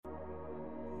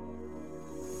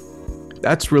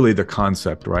that's really the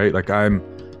concept, right? Like I'm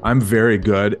very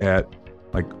good at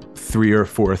like three or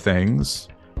four things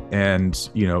and,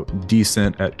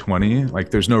 decent at 20.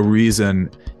 Like there's no reason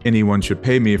anyone should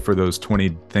pay me for those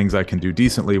 20 things I can do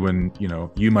decently when,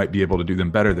 you might be able to do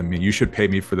them better than me. You should pay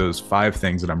me for those five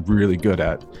things that I'm really good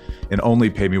at and only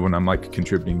pay me when I'm like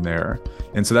contributing there.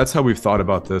 And so that's how we've thought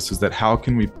about this, is that how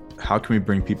can we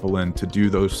bring people in to do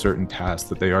those certain tasks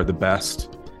that they are the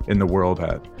best in the world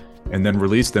at, and then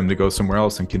release them to go somewhere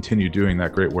else and continue doing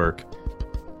that great work.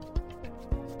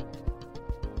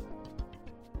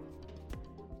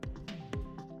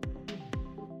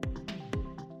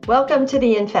 Welcome to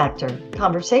the In Factor,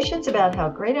 conversations about how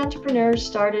great entrepreneurs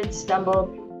started,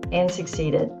 stumbled, and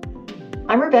succeeded.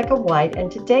 I'm Rebecca White,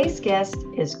 and today's guest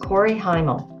is Corey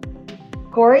Heimel.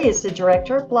 Corey is the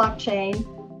director of blockchain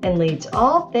and leads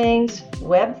all things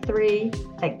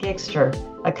Web3 at Gigster,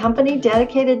 a company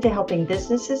dedicated to helping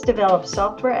businesses develop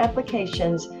software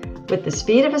applications with the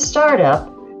speed of a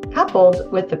startup,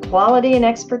 coupled with the quality and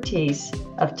expertise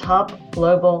of top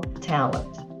global talent.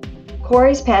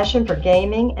 Corey's passion for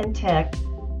gaming and tech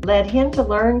led him to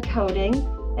learn coding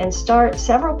and start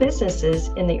several businesses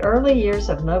in the early years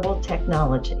of mobile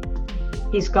technology.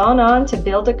 He's gone on to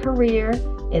build a career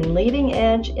in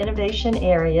leading-edge innovation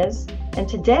areas, and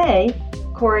today,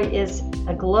 Corey is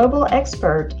a global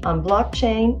expert on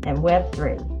blockchain and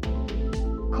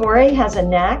Web3. Corey has a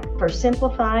knack for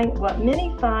simplifying what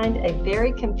many find a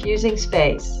very confusing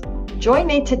space. Join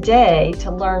me today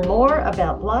to learn more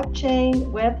about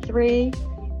blockchain,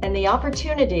 Web3, and the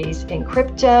opportunities in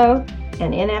crypto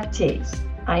and NFTs.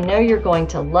 I know you're going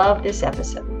to love this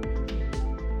episode.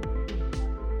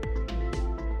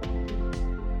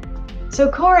 So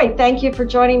Corey, thank you for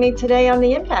joining me today on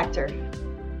the In Factor.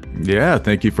 Yeah,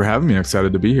 thank you for having me. I'm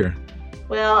excited to be here.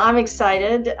 Well, I'm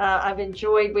excited.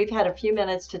 We've had a few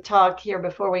minutes to talk here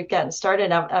before we've gotten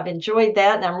started. I've enjoyed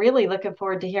that, and I'm really looking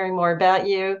forward to hearing more about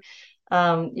you.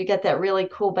 You got that really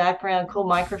cool background, cool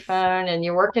microphone, and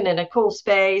you're working in a cool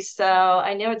space. So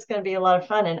I know it's going to be a lot of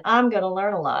fun, and I'm going to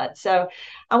learn a lot. So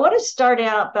I want to start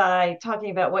out by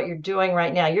talking about what you're doing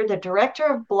right now. You're the director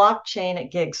of blockchain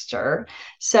at Gigster.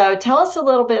 So tell us a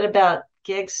little bit about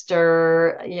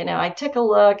Gigster. I took a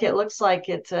look. It looks like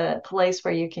it's a place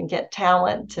where you can get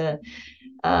talent to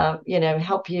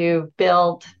help you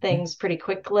build things pretty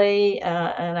quickly,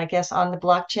 and I guess on the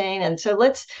blockchain. And so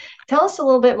let's tell us a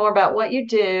little bit more about what you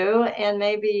do, and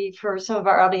maybe for some of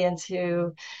our audience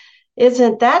who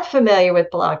isn't that familiar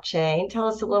with blockchain, tell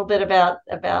us a little bit about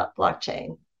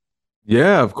blockchain.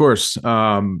 Yeah, of course.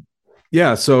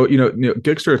 Yeah, so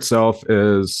Gigster itself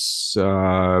is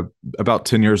about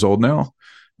 10 years old now.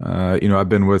 I've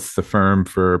been with the firm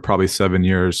for probably 7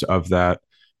 years of that.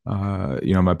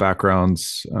 My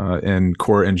background's in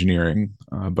core engineering,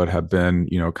 but have been,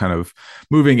 kind of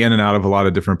moving in and out of a lot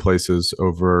of different places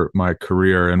over my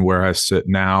career. And where I sit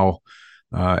now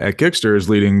at Gigster is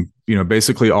leading,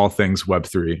 basically all things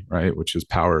Web3, right? Which is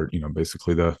powered,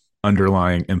 basically the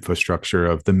underlying infrastructure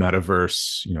of the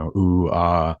metaverse,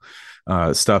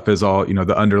 stuff is all,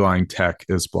 the underlying tech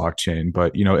is blockchain.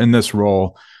 But, in this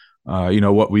role,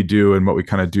 what we do and what we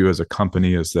kind of do as a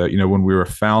company is that, when we were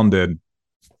founded,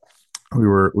 we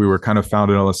were kind of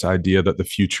founded on this idea that the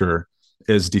future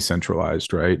is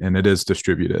decentralized, right? And it is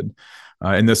distributed.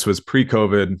 And this was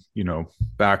pre-COVID,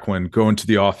 back when going to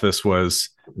the office was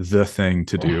the thing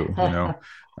to do,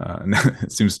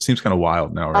 it seems kind of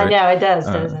wild now, right? I know it does,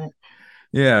 doesn't it?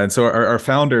 Yeah. And so our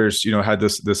founders, had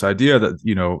this idea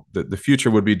that, that the future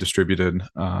would be distributed.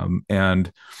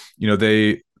 And,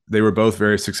 they were both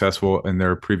very successful in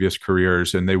their previous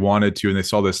careers, and they wanted to, and they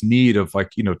saw this need of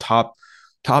like,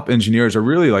 top engineers, are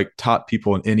really like top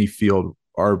people in any field,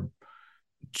 are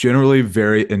generally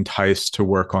very enticed to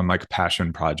work on like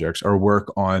passion projects or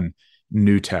work on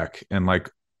new tech, and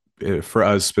like for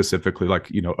us specifically,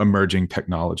 like, emerging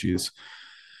technologies.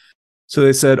 So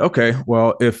they said, okay,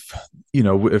 well, if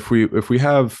we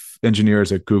have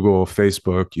engineers at Google,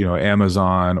 Facebook,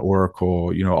 Amazon,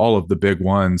 Oracle, all of the big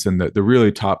ones, and the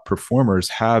really top performers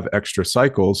have extra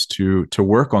cycles to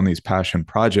work on these passion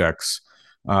projects,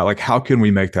 like, how can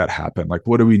we make that happen? Like,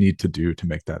 what do we need to do to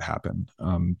make that happen?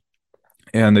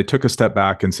 And they took a step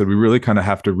back and said, we really kind of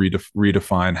have to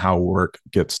redefine how work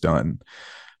gets done.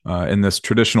 In this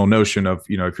traditional notion of,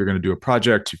 if you're going to do a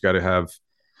project, you've got to have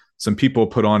some people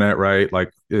put on it, right?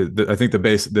 Like, I think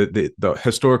the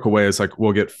historical way is like,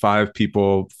 we'll get 5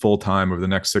 people full time over the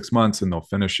next 6 months and they'll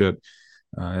finish it.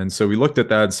 And so we looked at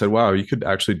that and said, wow, you could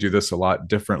actually do this a lot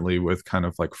differently with kind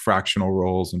of like fractional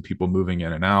roles and people moving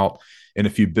in and out. And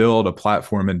if you build a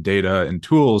platform and data and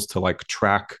tools to like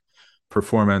track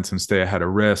performance and stay ahead of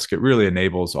risk. It really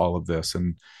enables all of this.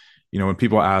 And when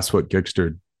people ask what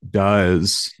Gigster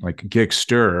does, like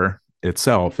Gigster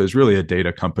itself is really a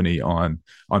data company on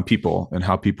people and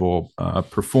how people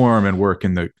perform and work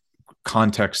in the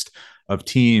context of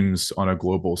teams on a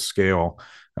global scale.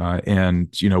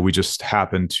 And we just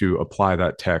happen to apply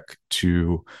that tech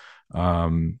to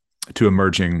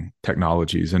emerging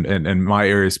technologies, and my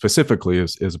area specifically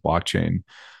is blockchain.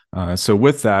 So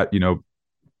with that,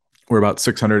 we're about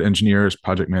 600 engineers,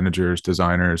 project managers,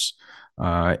 designers,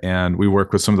 and we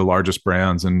work with some of the largest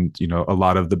brands and a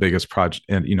lot of the biggest project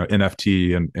and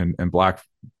NFT and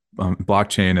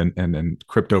blockchain and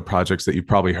crypto projects that you've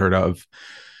probably heard of.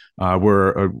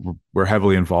 We're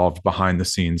heavily involved behind the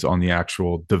scenes on the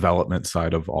actual development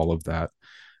side of all of that.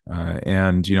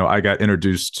 And I got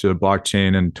introduced to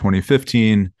blockchain in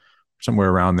 2015,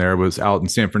 somewhere around there. Was out in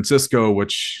San Francisco,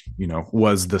 which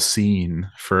was the scene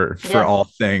for all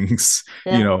things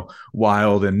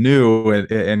wild and new,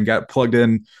 and got plugged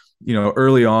in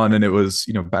early on. And it was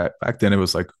back then it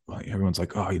was like everyone's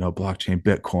like, oh, blockchain,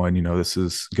 Bitcoin, this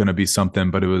is going to be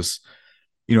something. But it was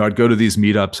I'd go to these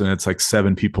meetups and it's like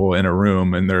 7 people in a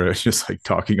room and they're just like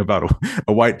talking about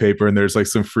a white paper, and there's like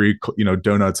some free,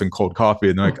 donuts and cold coffee.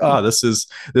 And they're like, oh, this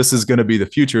is going to be the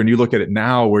future. And you look at it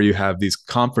now where you have these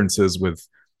conferences with,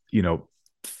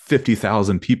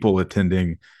 50,000 people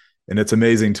attending. And it's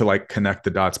amazing to like connect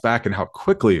the dots back and how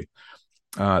quickly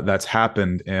that's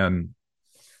happened. And,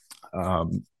 I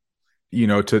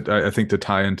think to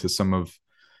tie into some of,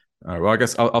 well, I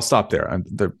guess I'll stop there.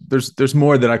 There's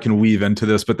more that I can weave into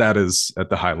this, but that is at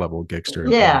the high level Gigster.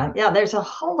 Yeah. There's a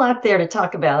whole lot there to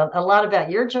talk about. A lot about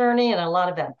your journey and a lot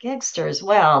about Gigster as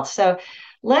well. So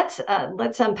let's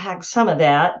unpack some of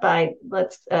that I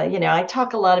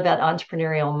talk a lot about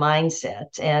entrepreneurial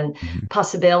mindset and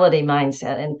possibility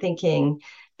mindset and thinking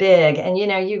big. And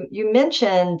you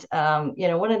mentioned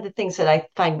one of the things that I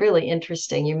find really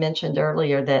interesting. You mentioned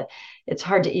earlier that it's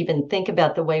hard to even think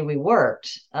about the way we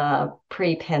worked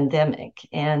pre-pandemic.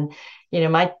 And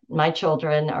my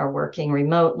children are working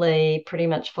remotely, pretty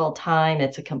much full time.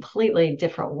 It's a completely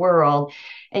different world.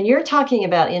 And you're talking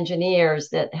about engineers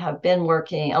that have been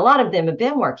working. A lot of them have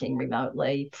been working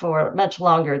remotely for much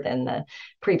longer than the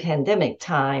pre-pandemic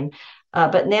time.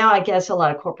 But now I guess a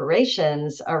lot of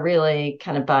corporations are really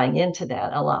kind of buying into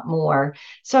that a lot more.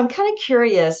 So I'm kind of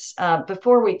curious,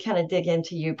 before we kind of dig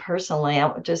into you personally,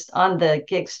 just on the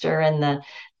Gigster and the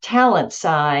talent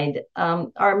side,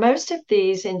 are most of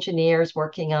these engineers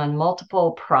working on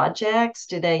multiple projects?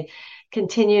 Do they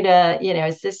continue to,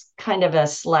 is this kind of a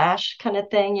slash kind of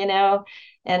thing,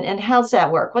 and how's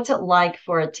that work? What's it like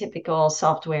for a typical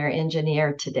software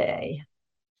engineer today?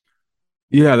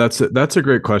 Yeah, that's a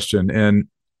great question. And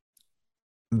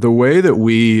the way that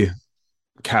we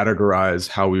categorize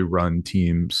how we run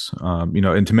teams,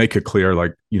 and to make it clear,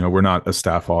 like, we're not a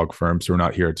staff aug firm, so we're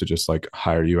not here to just like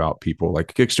hire you out people.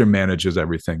 Like Gigster manages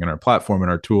everything in our platform and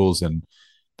our tools and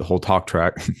the whole talk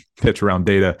track pitch around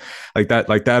data like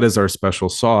that is our special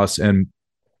sauce. And,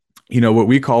 what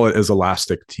we call it is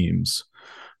elastic teams,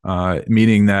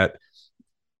 meaning that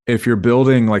if you're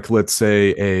building, like, let's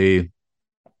say a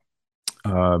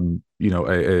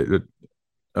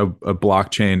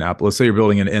blockchain app. Let's say you're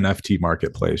building an NFT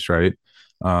marketplace, right?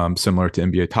 Similar to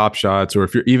NBA Top Shots, or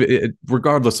if you're even,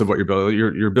 regardless of what you're building,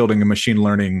 you're building a machine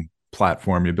learning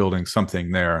platform. You're building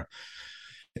something there.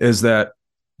 Is that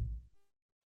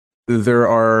there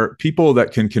are people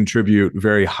that can contribute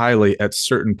very highly at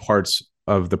certain parts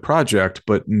of the project,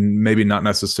 but maybe not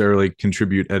necessarily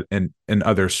contribute in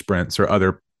other sprints or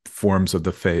other forms of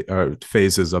the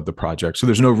phases of the project. So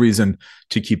there's no reason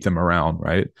to keep them around,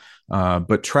 right?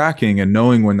 But tracking and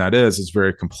knowing when that is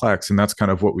very complex. And that's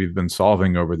kind of what we've been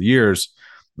solving over the years.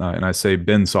 And I say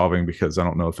been solving because I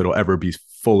don't know if it'll ever be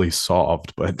fully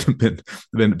solved, but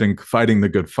been fighting the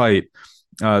good fight.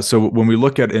 So when we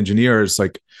look at engineers,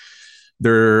 like,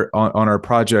 they're on our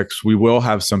projects, we will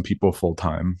have some people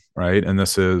full-time, right? And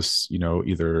this is,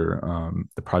 either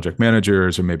the project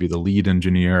managers or maybe the lead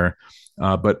engineer.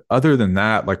 But other than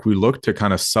that, like, we look to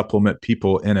kind of supplement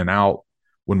people in and out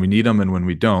when we need them and when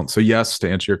we don't. So yes, to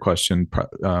answer your question,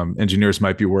 engineers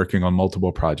might be working on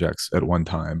multiple projects at one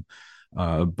time,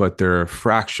 but they're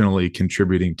fractionally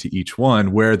contributing to each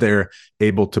one where they're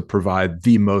able to provide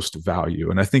the most value.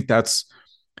 And I think that's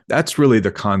really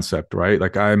the concept, right?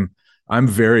 Like, I'm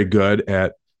very good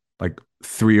at like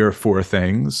 3 or 4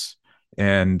 things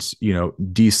and,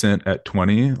 decent at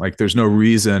 20. Like, there's no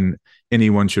reason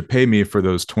anyone should pay me for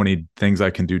those 20 things I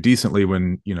can do decently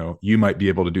when, you might be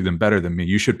able to do them better than me.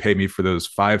 You should pay me for those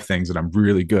 5 things that I'm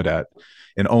really good at,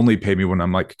 and only pay me when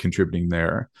I'm like contributing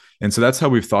there. And so that's how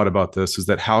we've thought about this, is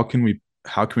that how can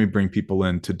we bring people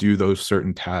in to do those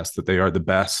certain tasks that they are the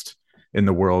best in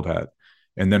the world at,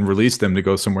 and then release them to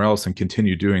go somewhere else and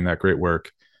continue doing that great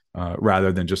work,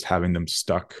 rather than just having them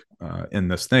stuck in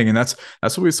this thing. And that's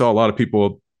what we saw. A lot of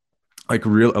people, like a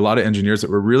lot of engineers that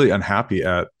were really unhappy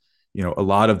at, a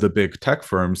lot of the big tech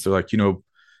firms. They're like,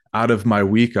 out of my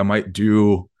week, I might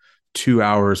do 2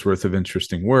 hours worth of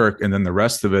interesting work, and then the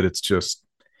rest of it, it's just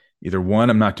either one,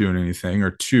 I'm not doing anything,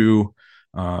 or two,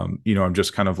 I'm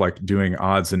just kind of like doing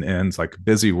odds and ends, like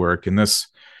busy work. And this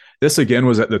again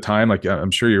was at the time, like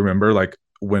I'm sure you remember, like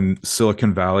when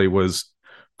Silicon Valley was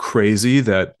crazy,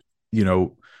 that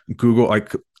Google,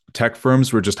 like tech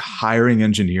firms were just hiring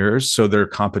engineers so their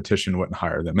competition wouldn't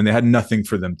hire them, and they had nothing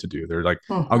for them to do. They're like,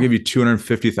 I'll give you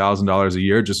 $250,000 a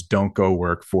year, just don't go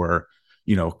work for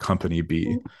company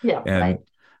B. Yeah, And right.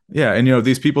 yeah, and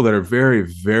these people that are very,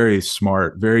 very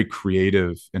smart, very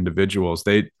creative individuals,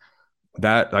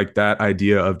 that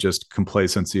idea of just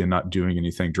complacency and not doing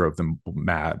anything drove them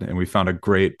mad. And we found a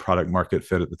great product market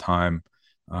fit at the time,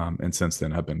 and since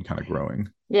then have been kind of growing.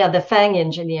 Yeah, the FANG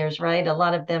engineers, right? A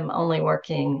lot of them only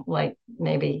working like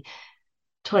maybe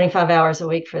 25 hours a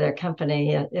week for their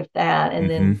company, if that. And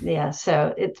then, Mm-hmm. yeah,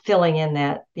 so it's filling in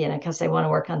that, because they want to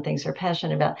work on things they're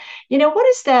passionate about. What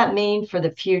does that mean for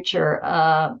the future?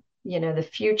 The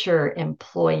future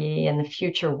employee and the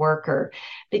future worker,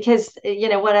 because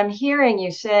what I'm hearing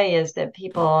you say is that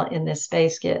people in this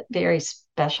space get very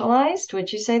specialized.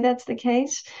 Would you say that's the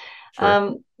case?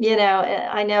 Sure.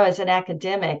 I know as an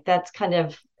academic, that's kind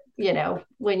of,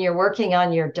 when you're working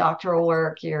on your doctoral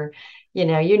work, you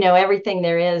know everything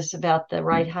there is about the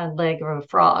right hind leg of a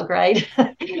frog, right?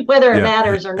 Whether it Yeah.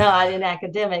 matters or not in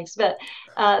academics. But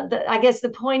I guess the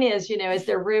point is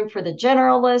there room for the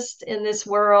generalist in this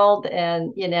world?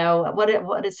 And,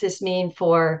 what does this mean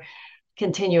for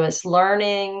continuous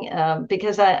learning?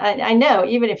 Because I know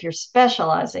even if you're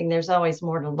specializing, there's always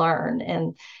more to learn.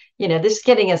 And this is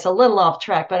getting us a little off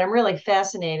track, but I'm really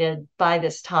fascinated by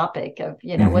this topic of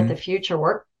what the Mm-hmm. future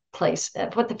workplace,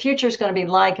 what the future is going to be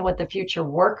like, and what the future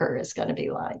worker is going to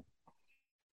be like.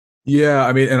 Yeah,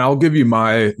 I mean, and I'll give you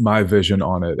my vision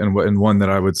on it, and one that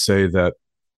I would say that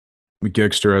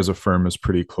Gigster as a firm is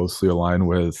pretty closely aligned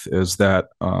with, is that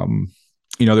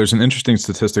there's an interesting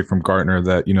statistic from Gartner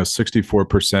that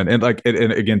 64%, and like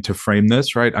and again, to frame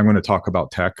this right, I'm going to talk about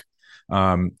tech.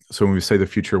 So when we say the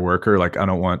future worker, like I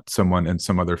don't want someone in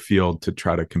some other field to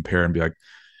try to compare and be like,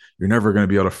 you're never going to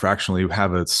be able to fractionally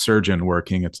have a surgeon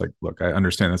working. It's like, look, I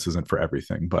understand this isn't for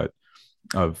everything, but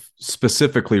of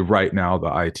specifically right now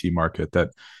the IT market,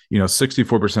 that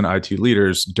 64% IT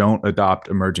leaders don't adopt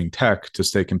emerging tech to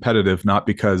stay competitive, not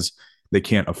because they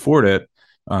can't afford it,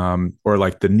 or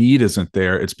like the need isn't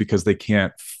there. It's because they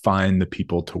can't find the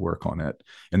people to work on it.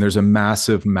 And there's a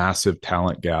massive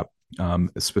talent gap,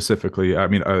 specifically, I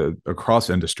mean, across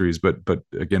industries, but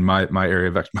again, my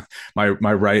area of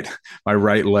my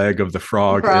right leg of the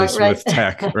frog Right, is right. with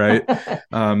tech, right?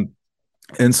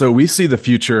 And so we see the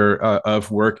future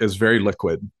of work as very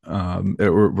liquid.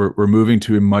 We're moving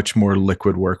to a much more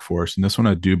liquid workforce, and this one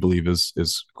I do believe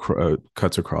is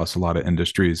cuts across a lot of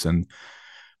industries. And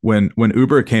when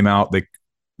Uber came out,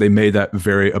 they made that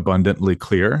very abundantly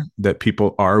clear that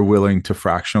people are willing to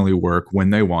fractionally work when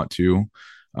they want to,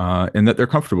 and that they're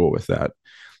comfortable with that.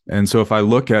 And so if I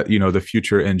look at the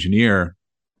future engineer,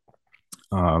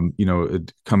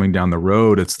 coming down the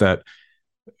road, it's that,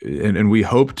 and we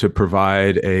hope to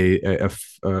provide a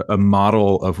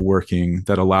model of working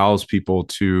that allows people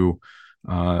to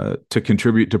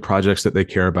contribute to projects that they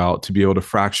care about, to be able to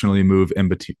fractionally move in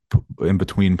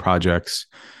between projects.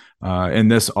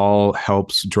 And this all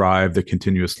helps drive the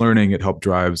continuous learning. It helps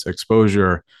drives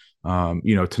exposure,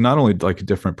 to not only like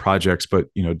different projects, but,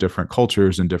 different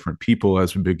cultures and different people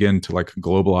as we begin to like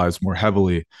globalize more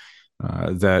heavily.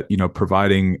 That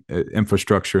providing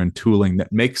infrastructure and tooling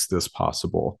that makes this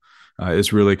possible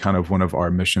is really kind of one of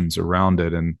our missions around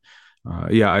it. And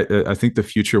I think the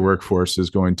future workforce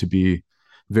is going to be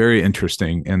very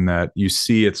interesting in that you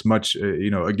see it's much,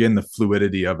 again, the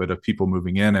fluidity of it, of people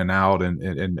moving in and out,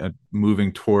 and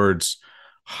moving towards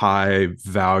high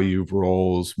value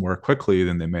roles more quickly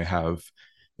than they may have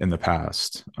in the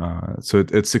past. So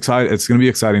it's exciting. It's going to be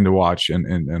exciting to watch and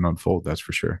unfold. That's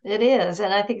for sure. It is.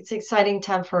 And I think it's an exciting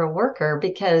time for a worker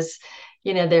because,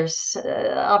 there's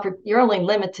you're only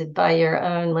limited by your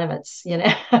own limits, in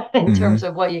terms Hmm.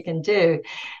 of what you can do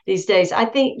these days. I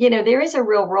think, there is a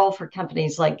real role for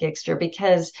companies like Gigster,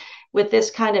 because with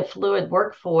this kind of fluid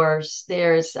workforce,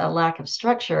 there's a lack of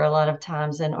structure a lot of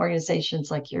times, and organizations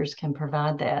like yours can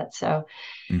provide that. So,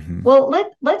 Hmm. well,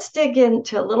 let's dig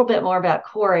into a little bit more about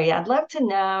Corey. I'd love to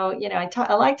know,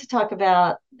 I like to talk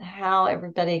about how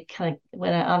everybody kind of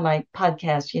went on my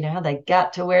podcast, how they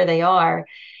got to where they are,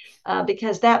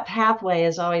 because that pathway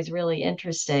is always really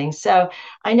interesting. So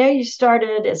I know you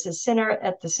started as a center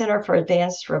at the Center for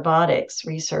Advanced Robotics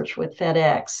Research with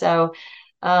FedEx. So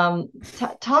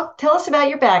tell us about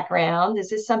your background. Is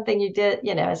this something you did,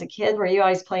 as a kid? Were you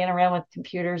always playing around with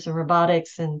computers and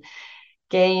robotics and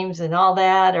games and all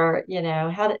that? Or,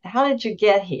 how did you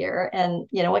get here? And,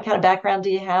 what kind of background do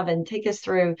you have? And take us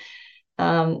through,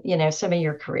 some of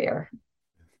your career.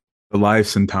 The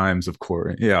lives and times of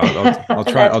Corey. Yeah, I'll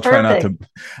try That's perfect.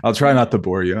 I'll try not to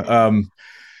bore you.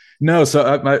 No,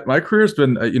 so my career's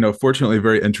been fortunately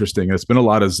very interesting. It's been a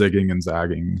lot of zigging and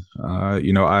zagging.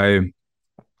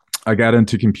 I got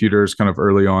into computers kind of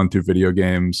early on through video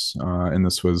games, and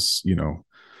this was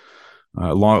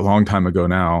a long time ago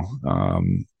now.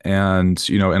 And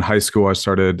in high school I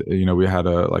started. We had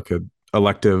a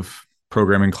elective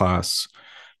programming class,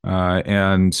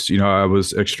 and I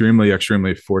was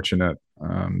extremely fortunate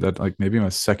that like maybe my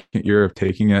second year of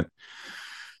taking it,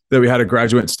 that we had a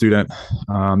graduate student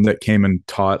that came and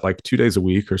taught like 2 days a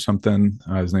week or something.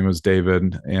 His name was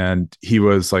David, and he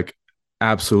was like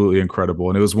absolutely incredible.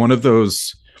 And it was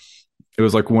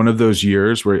like one of those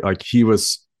years where like he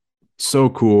was so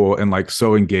cool and like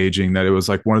so engaging that it was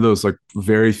like one of those like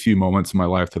very few moments in my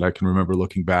life that I can remember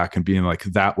looking back and being like,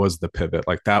 that was the pivot.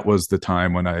 Like that was the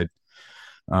time when I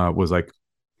was like,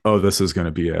 oh, this is going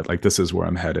to be it. Like this is where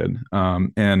I'm headed.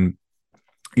 And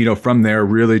from there,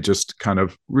 really just kind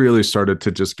of really started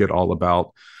to just get all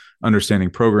about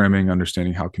understanding programming,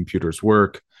 understanding how computers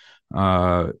work.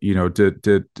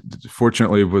 Did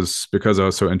fortunately was because I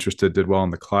was so interested, did well in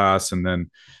the class, and then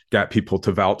got people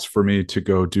to vouch for me to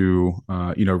go do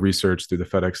research through the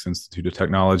FedEx Institute of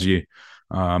Technology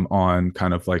on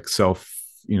kind of like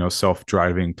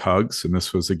self-driving tugs. And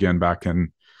this was again back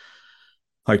in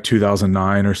like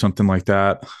 2009 or something like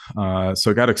that.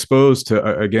 So I got exposed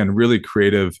to, again, really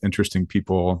creative, interesting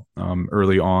people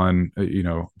early on,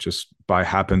 just by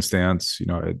happenstance.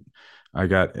 I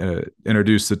got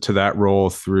introduced to that role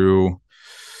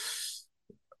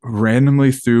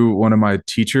randomly through one of my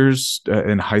teachers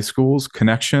in high school's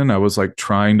connection. I was like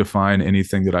trying to find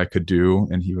anything that I could do,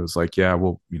 and he was like, yeah,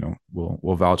 we'll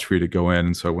vouch for you to go in.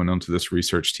 And so I went onto this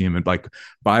research team, and like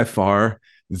by far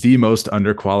the most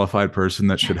underqualified person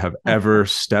that should have ever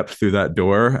stepped through that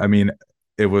door. I mean,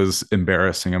 it was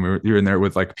embarrassing. I mean, you're in there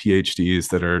with like PhDs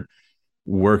that are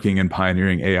working and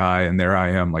pioneering AI, and there I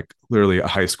am, like literally a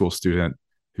high school student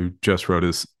who just wrote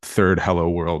his third Hello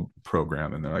World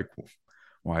program, and they're like,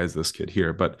 why is this kid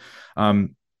here? But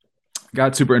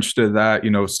got super interested in that.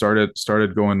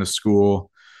 Started going to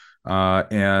school,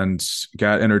 and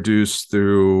got introduced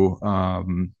through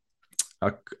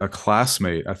a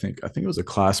classmate. I think it was a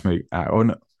classmate. Oh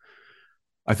no,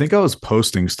 I think I was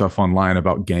posting stuff online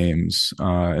about games,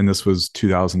 and this was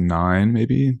 2009,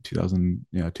 maybe 2000,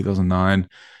 yeah, 2009.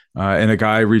 And a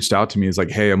guy reached out to me. He's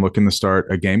like, "Hey, I'm looking to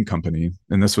start a game company,"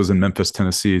 and this was in Memphis,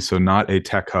 Tennessee, so not a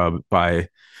tech hub by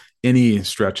any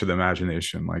stretch of the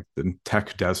imagination, like the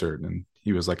tech desert. And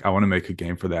he was like, "I want to make a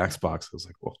game for the Xbox." I was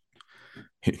like, "Well,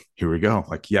 here we go."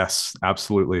 Like, yes,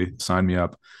 absolutely, sign me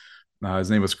up.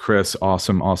 His name was Chris.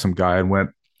 Awesome guy. And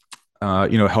went,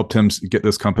 helped him get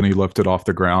this company lifted off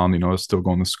the ground. I was still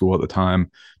going to school at the time,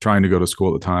 trying to go to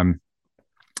school at the time.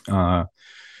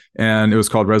 And it was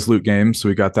called Resolute Games. So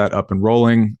we got that up and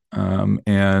rolling.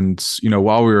 And,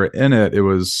 while we were in it, it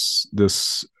was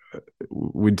this,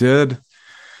 we did,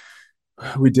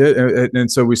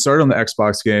 and so we started on the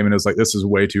Xbox game, and it was like, this is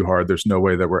way too hard. There's no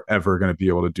way that we're ever going to be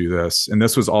able to do this. And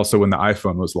this was also when the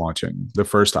iPhone was launching, the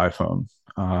first iPhone.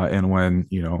 And when,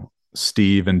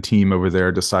 Steve and team over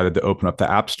there decided to open up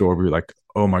the App Store, we were like,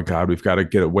 oh my God, we've got to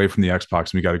get away from the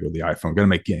Xbox and we got to go to the iPhone. We've got to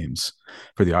make games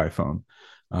for the iPhone.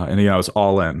 And I was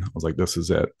all in. I was like, this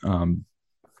is it. And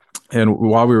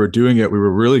while we were doing it, we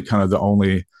were really kind of the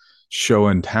only show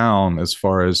in town as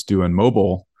far as doing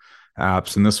mobile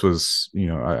apps. And this was,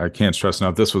 I can't stress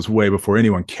enough, this was way before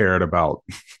anyone cared about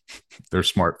their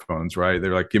smartphones, right?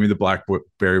 They're like, give me the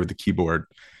BlackBerry with the keyboard.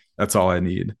 That's all I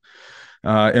need.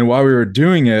 And while we were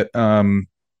doing it,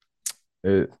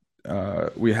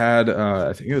 we had,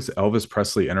 I think it was Elvis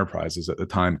Presley Enterprises at the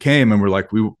time, came and we're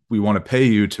like, we want to pay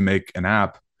you to make an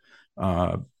app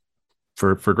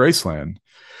for Graceland.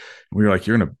 We were like,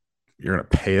 you're gonna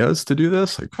pay us to do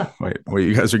this? Like, wait,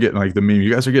 you guys are getting like the meme,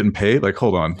 you guys are getting paid? Like,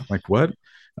 hold on, like what?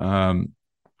 Um,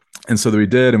 and so we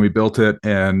did, and we built it.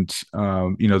 And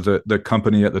the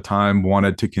company at the time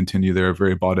wanted to continue. They were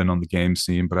very bought in on the game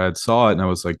scene, but I had saw it and I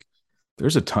was like,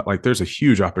 there's a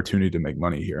huge opportunity to make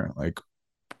money here. Like,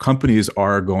 companies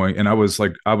are going, and I was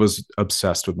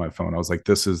obsessed with my phone. I was like,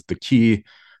 this is the key,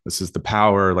 this is the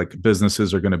power. Like,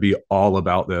 businesses are going to be all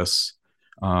about this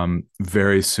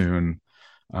very soon.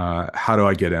 How do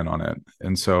I get in on it?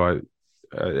 And so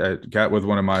I got with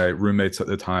one of my roommates at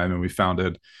the time, and we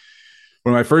founded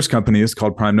one of my first companies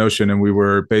called Prime Notion, and we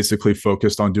were basically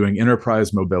focused on doing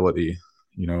enterprise mobility.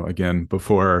 Again,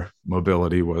 before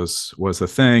mobility was a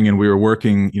thing, and we were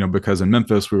working, because in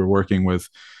Memphis we were working with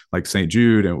like St.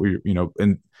 Jude, and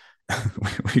and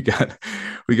we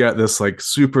got this like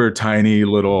super tiny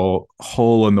little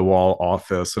hole in the wall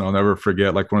office, and I'll never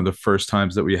forget like one of the first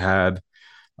times that we had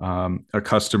a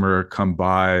customer come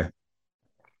by.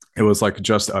 It was like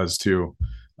just us two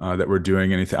that were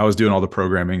doing anything. I was doing all the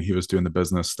programming, he was doing the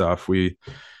business stuff. We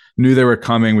knew they were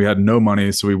coming. We had no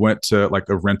money, so we went to like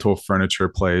a rental furniture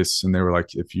place, and they were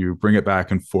like, if you bring it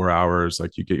back in 4 hours,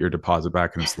 like you get your deposit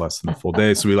back, and it's less than a full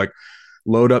day. So we like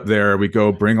load up there, we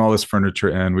go bring all this furniture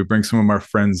in, we bring some of our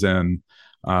friends in.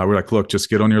 We're like, look, just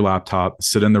get on your laptop,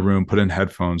 sit in the room, put in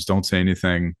headphones, don't say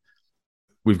anything.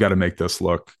 We've got to make this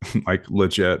look like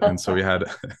legit. And so we had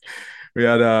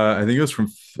I think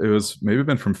it was maybe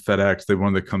been from FedEx. They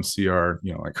wanted to come see our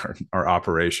our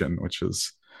operation, which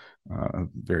is a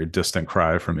very distant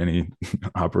cry from any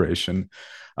operation.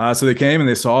 So they came and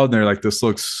they saw it, and they're like, this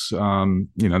looks I mean,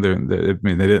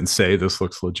 they didn't say this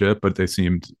looks legit, but they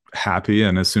seemed happy.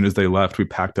 And as soon as they left, we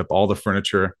packed up all the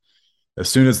furniture as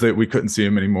soon as we couldn't see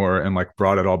them anymore, and like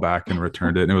brought it all back and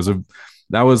returned it. And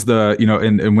that was the,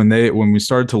 and when we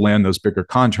started to land those bigger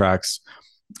contracts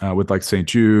with like St.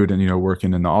 Jude and,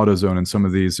 working in the AutoZone and some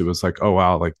of these, it was like, oh,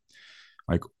 wow, like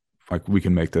we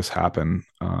can make this happen.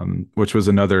 Which was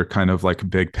another kind of like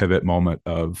big pivot moment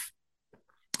of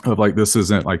like, this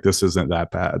isn't that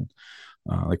bad.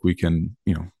 Like we can,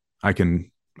 I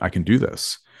can do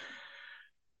this.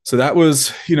 So that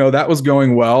was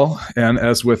going well. And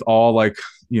as with all like,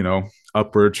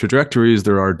 upward trajectories,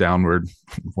 there are downward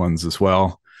ones as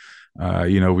well.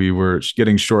 We were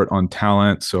getting short on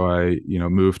talent. So I,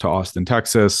 moved to Austin,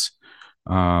 Texas,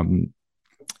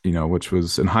 which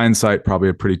was in hindsight, probably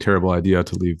a pretty terrible idea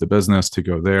to leave the business to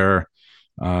go there.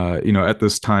 At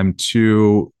this time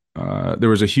too, there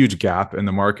was a huge gap in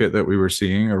the market that we were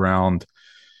seeing around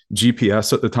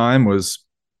GPS at the time.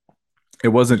 It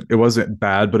wasn't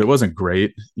bad, but it wasn't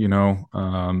great,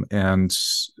 and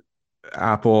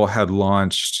Apple had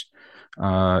launched,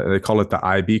 they call it the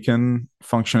iBeacon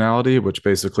functionality, which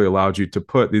basically allowed you to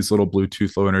put these little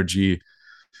Bluetooth Low Energy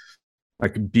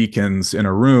like beacons in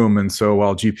a room. And so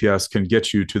while GPS can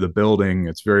get you to the building,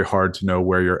 it's very hard to know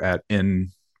where you're at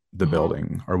in the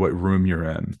building or what room you're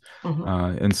in.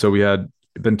 And so we had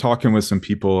been talking with some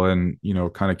people, and,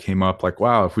 kind of came up like,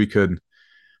 wow, if we could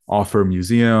offer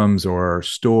museums or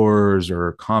stores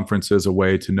or conferences a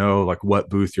way to know like what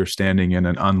booth you're standing in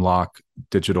and unlock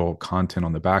digital content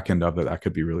on the back end of it, that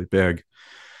could be really big.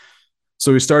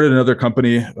 So we started another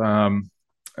company,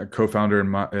 a co-founder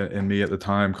and me at the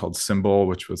time, called Symbol,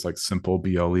 which was like simple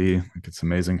BLE. Like, it's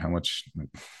amazing how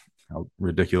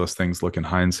ridiculous things look in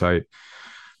hindsight.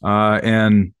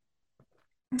 And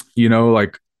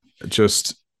like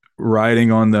just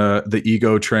riding on the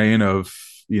ego train of,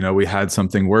 we had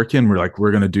something working. We're like,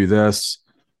 we're going to do this,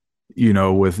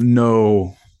 with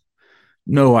no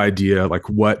idea like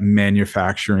what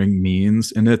manufacturing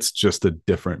means. And it's just a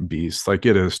different beast. Like,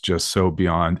 it is just so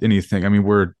beyond anything. I mean,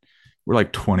 we're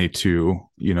like 22,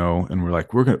 and we're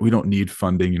like, we don't need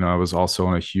funding. I was also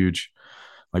on a huge,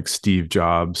 like, Steve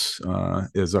Jobs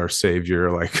is our savior,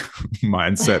 like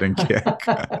mindset and kick.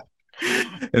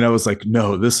 And I was like,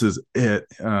 no, this is it.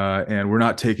 And we're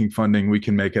not taking funding. We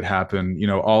can make it happen.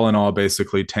 All in all,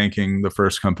 basically tanking the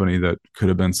first company that could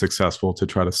have been successful to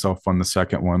try to self-fund the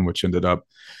second one, which ended up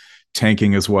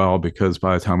tanking as well, because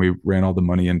by the time we ran all the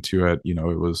money into it,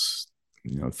 it was,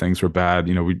 things were bad.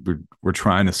 We're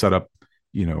trying to set up,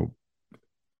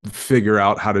 figure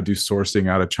out how to do sourcing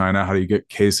out of China. How do you get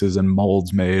cases and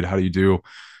molds made? How do you do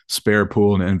spare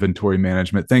pool and inventory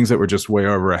management, things that were just way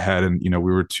over ahead. And,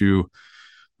 we were too,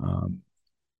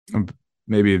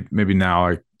 maybe now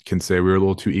I can say we were a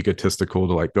little too egotistical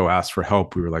to like go ask for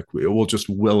help. We were like, we'll just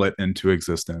will it into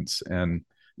existence. And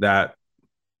that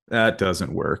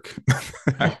doesn't work.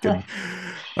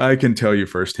 I can tell you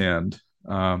firsthand.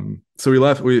 So we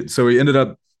left, we ended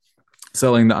up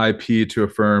selling the IP to a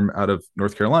firm out of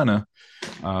North Carolina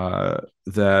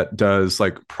that does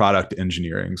like product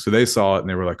engineering. So they saw it and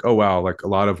they were like, oh, wow, like a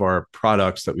lot of our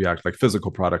products that we act like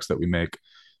physical products that we make,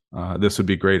 this would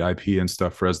be great IP and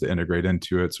stuff for us to integrate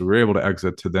into it. So we were able to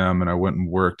exit to them. And I went and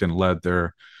worked and led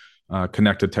their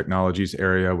connected technologies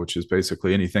area, which is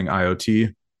basically anything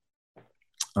IoT.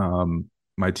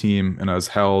 My team and I was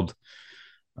held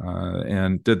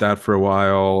and did that for a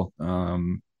while.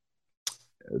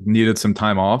 Needed some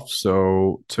time off,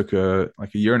 so took a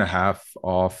year and a half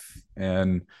off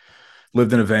and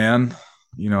lived in a van.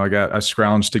 I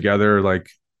scrounged together like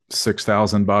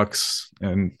 $6,000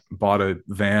 and bought a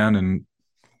van and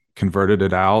converted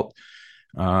it out,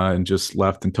 and just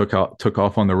left and took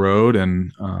off on the road,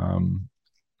 and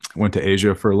went to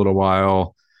Asia for a little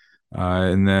while.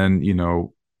 And then,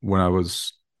 when I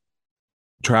was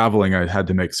traveling, I had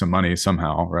to make some money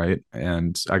somehow, right?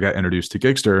 And I got introduced to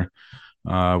Gigster.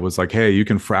 Was like, hey, you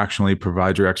can fractionally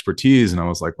provide your expertise. And I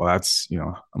was like, well, that's,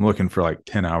 I'm looking for like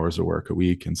 10 hours of work a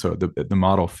week. And so the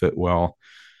model fit well.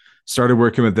 Started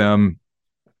working with them.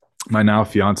 My now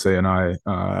fiance and I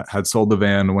had sold the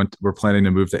van, we're planning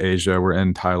to move to Asia. We're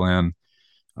in Thailand.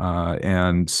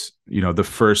 And, the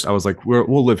first, I was like,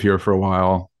 we'll live here for a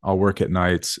while. I'll work at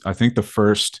nights. I think the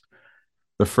first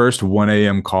 1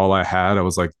 a.m. call I had, I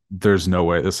was like, there's no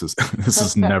way this is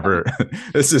never,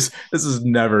 this is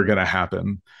never going to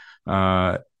happen.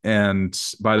 And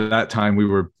by that time we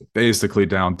were basically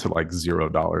down to like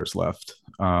 $0 left.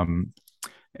 And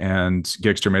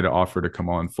Gigster made an offer to come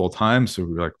on full time. So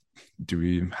we were like, do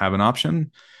we have an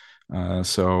option?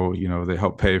 So, they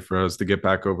helped pay for us to get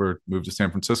back over, move to San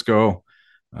Francisco,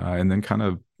 and then kind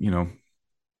of,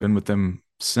 been with them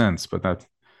since. But I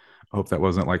hope that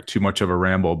wasn't like too much of a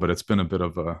ramble, but it's been a bit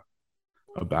of a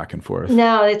back and forth.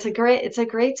 No, it's a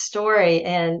great story.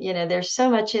 And, there's so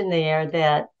much in there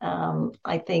that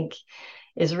I think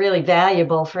is really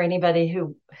valuable for anybody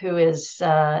who is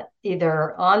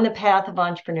either on the path of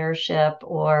entrepreneurship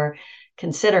or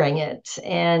considering it.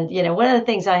 And, one of the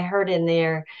things I heard in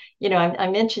there, I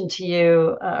mentioned to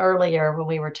you earlier when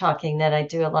we were talking that I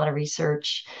do a lot of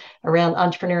research around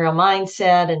entrepreneurial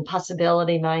mindset and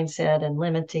possibility mindset and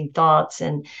limiting thoughts.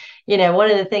 And, one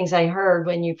of the things I heard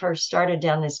when you first started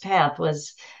down this path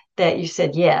was that you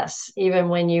said yes, even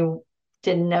when you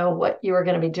didn't know what you were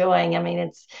going to be doing. I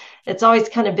mean, it's always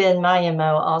kind of been my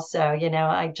MO also.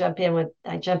 I jump in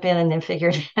and then figure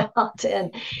it out.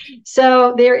 And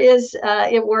so there is,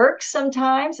 it works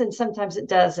sometimes and sometimes it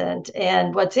doesn't.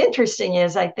 And what's interesting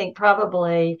is I think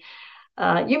probably,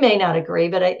 you may not agree,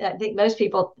 but I think most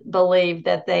people believe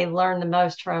that they learn the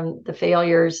most from the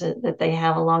failures that they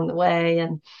have along the way.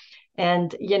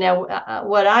 And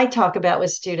what I talk about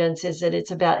with students is that it's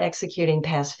about executing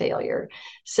past failure.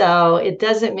 So it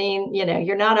doesn't mean,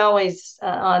 you're not always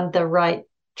on the right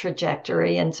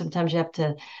trajectory. And sometimes you have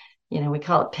to, we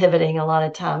call it pivoting a lot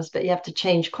of times, but you have to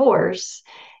change course.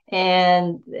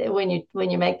 And when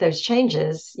you make those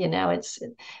changes,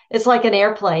 it's like an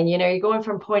airplane. You're going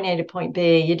from point A to point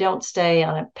B. You don't stay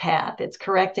on a path. It's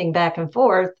correcting back and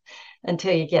forth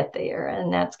until you get there.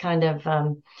 And that's kind of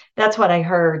that's what I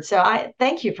heard. So I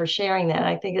thank you for sharing that.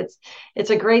 I think it's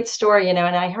a great story, and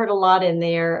I heard a lot in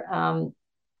there.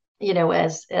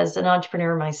 As an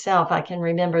entrepreneur myself, I can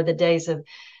remember the days of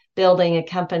building a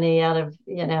company out of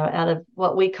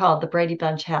what we called the Brady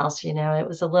Bunch house. It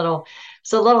was a little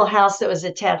house that was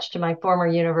attached to my former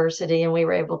university, and we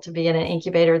were able to be in an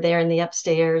incubator there in the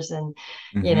upstairs. And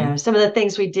Mm-hmm. some of the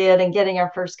things we did and getting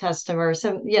our first customer.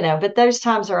 But those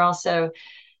times are also,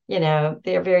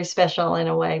 they're very special in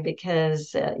a way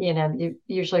because you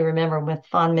usually remember them with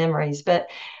fond memories. But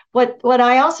what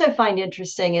I also find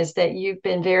interesting is that you've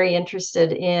been very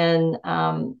interested in,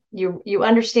 you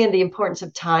understand the importance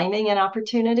of timing and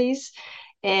opportunities,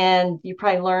 and you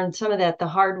probably learned some of that the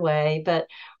hard way, but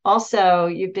also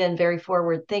you've been very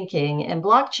forward thinking. And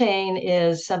blockchain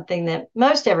is something that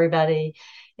most everybody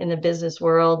in the business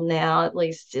world now, at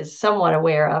least, is somewhat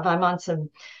aware of. I'm on some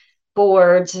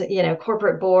boards,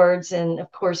 corporate boards. And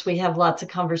of course, we have lots of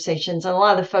conversations. And a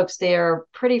lot of the folks there are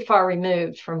pretty far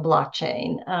removed from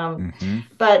blockchain. Mm-hmm.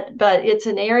 But it's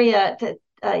an area that,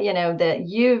 that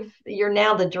you're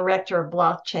now the director of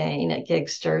blockchain at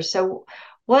Gigster. So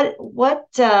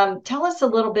tell us a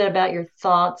little bit about your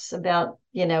thoughts about,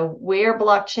 where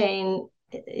blockchain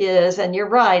is. And you're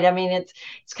right. I mean,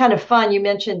 it's kind of fun. You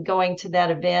mentioned going to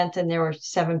that event and there were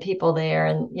 7 people there,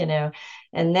 and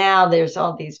And now there's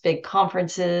all these big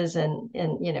conferences and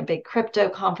big crypto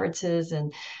conferences.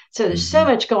 And so there's so Mhm.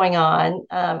 much going on.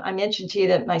 I mentioned to you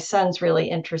that my son's really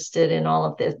interested in all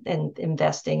of this and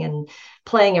investing and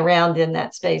playing around in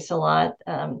that space a lot.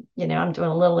 I'm doing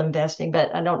a little investing,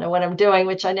 but I don't know what I'm doing,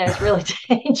 which I know is really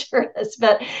dangerous.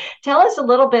 But tell us a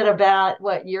little bit about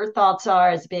what your thoughts are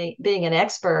as being an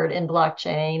expert in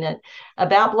blockchain and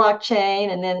about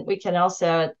blockchain. And then we can also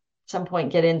at some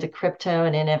point get into crypto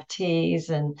and NFTs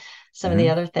and some of the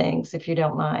Mhm. other things, if you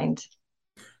don't mind.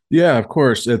 Yeah, of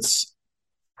course.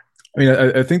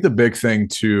 I think the big thing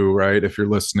too, right? If you're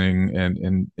listening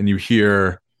and you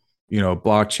hear,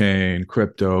 blockchain,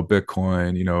 crypto,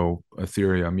 Bitcoin,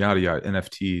 Ethereum, yada yada,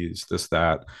 NFTs, this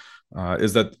that,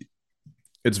 is that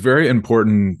it's very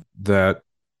important that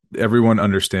everyone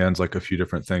understands like a few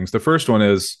different things. The first one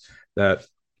is that,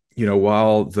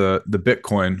 while the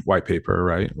Bitcoin white paper,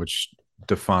 right, which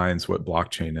defines what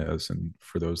blockchain is, and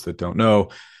for those that don't know,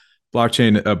 a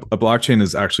blockchain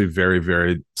is actually very,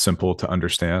 very simple to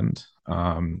understand.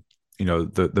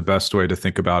 The best way to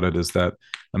think about it is that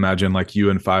imagine like you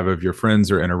and five of your friends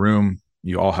are in a room,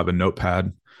 you all have a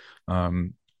notepad.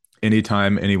 um,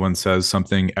 Anytime anyone says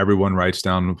something, everyone writes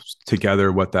down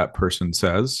together what that person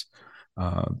says,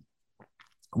 uh,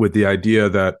 with the idea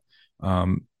that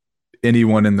um,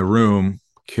 anyone in the room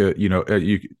could,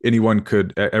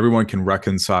 everyone can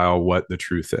reconcile what the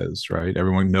truth is, right?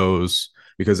 Everyone knows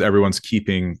because everyone's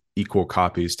keeping equal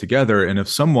copies together. And if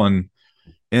someone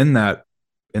in that,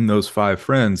 in those five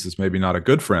friends is maybe not a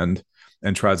good friend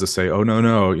and tries to say, oh, no,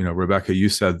 no, Rebecca, you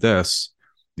said this,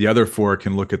 the other four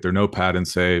can look at their notepad and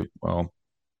say, well,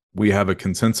 we have a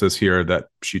consensus here that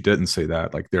she didn't say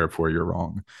that, like, therefore you're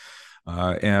wrong.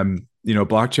 And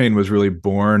blockchain was really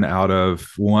born out of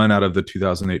the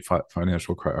 2008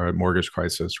 financial mortgage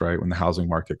crisis, right? When the housing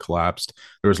market collapsed,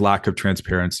 there was lack of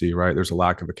transparency, right? There's a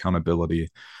lack of accountability.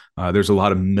 There's a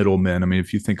lot of middlemen. I mean,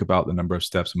 if you think about the number of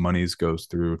steps monies goes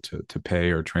through to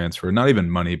pay or transfer, not even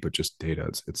money, but just data,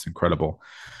 it's incredible.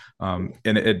 And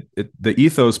the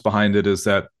ethos behind it is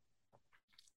that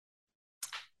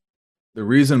the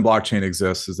reason blockchain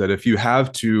exists is that if you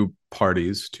have two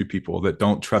people that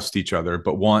don't trust each other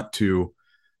but want to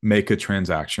make a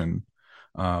transaction,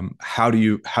 how do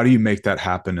you make that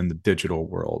happen in the digital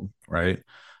world, right?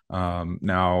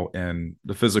 Now, in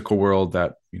the physical world,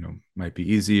 that might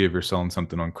be easy. If you're selling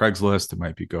something on Craigslist, it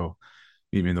might be go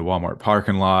meet me in the Walmart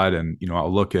parking lot, and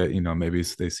I'll look at, maybe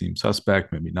they seem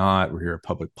suspect, maybe not. We're here a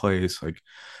public place, like,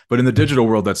 but in the digital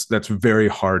world, that's very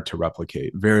hard to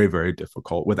replicate, very, very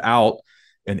difficult without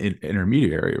an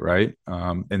intermediary, right?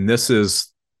 And this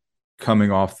is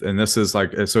coming off, and this is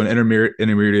like, so an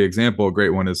intermediate example, a great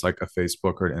one is like a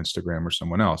Facebook or an Instagram or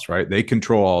someone else, right? They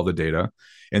control all the data,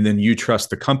 and then you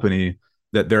trust the company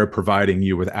that they're providing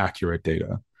you with accurate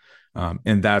data.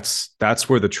 And that's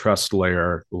where the trust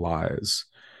layer lies.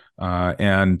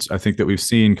 And I think that we've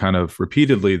seen kind of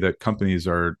repeatedly that companies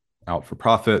are out for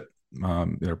profit.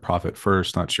 They're profit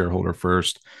first, not shareholder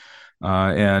first.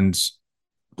 And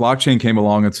blockchain came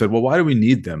along and said, well, why do we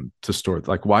need them to store it?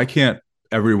 Like, why can't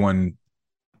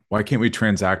we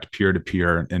transact peer to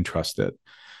peer and trust it?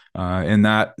 And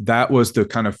that was the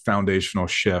kind of foundational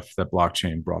shift that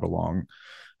blockchain brought along.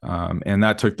 And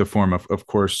that took the form of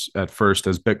course, at first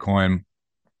as Bitcoin,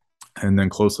 and then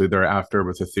closely thereafter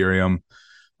with Ethereum.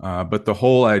 But the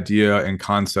whole idea and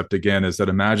concept again is that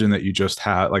imagine that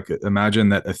imagine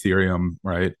that Ethereum,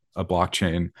 right, a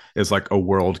blockchain, is like a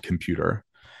world computer,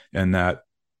 and that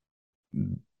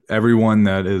everyone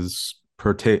that is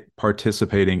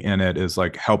participating in it is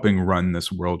like helping run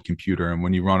this world computer. And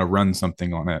when you want to run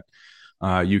something on it,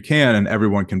 you can, and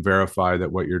everyone can verify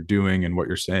that what you're doing and what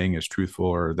you're saying is truthful,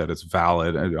 or that it's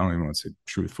valid. I don't even want to say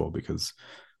truthful because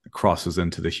it crosses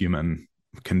into the human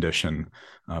condition,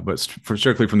 but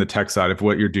strictly from the tech side, if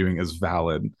what you're doing is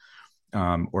valid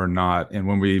or not. And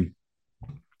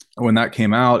when that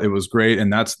came out, it was great,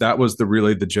 and that was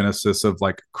really the genesis of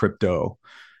like crypto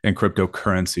and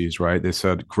cryptocurrencies, right? They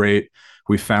said, great,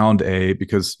 we found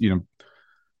because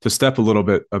to step a little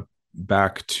bit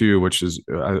back to, which is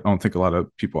I don't think a lot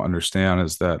of people understand,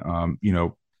 is that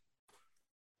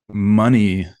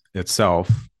money itself,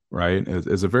 right,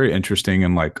 is a very interesting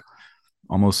and like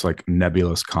almost like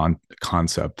nebulous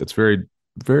concept. That's very,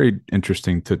 very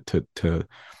interesting to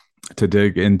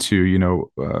dig into.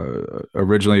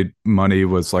 Originally money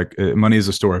was like, money is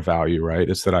a store of value, right?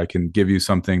 It's that I can give you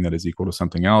something that is equal to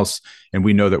something else, and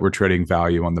we know that we're trading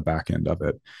value on the back end of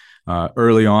it.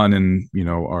 Early on in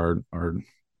our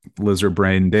lizard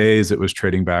brain days, it was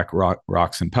trading back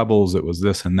rocks and pebbles. It was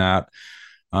this and that,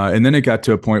 and then it got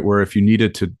to a point where if you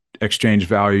needed to exchange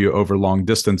value over long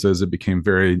distances, it became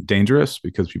very dangerous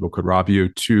because people could rob you.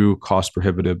 Too cost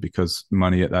prohibitive because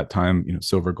money at that time,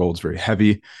 silver, gold's very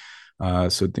heavy.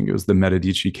 So I think it was the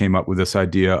Medici came up with this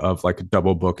idea of like a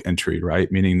double book entry,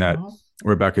 right? Meaning that,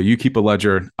 Rebecca, you keep a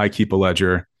ledger, I keep a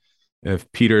ledger.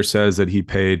 If Peter says that he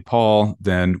paid Paul,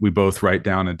 then we both write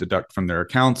down and deduct from their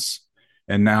accounts.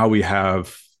 And now we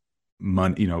have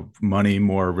money, money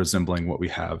more resembling what we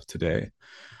have today.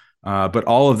 But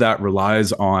all of that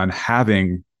relies on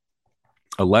having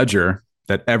a ledger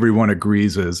that everyone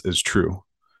agrees is true.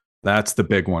 That's the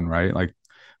big one, right? Like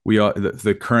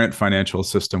the current financial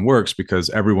system works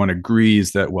because everyone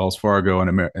agrees that Wells Fargo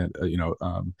and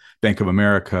Bank of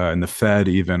America and the Fed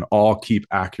even all keep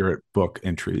accurate book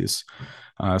entries.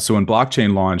 So when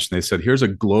blockchain launched, they said, here's a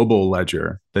global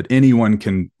ledger that anyone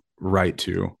can write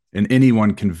to and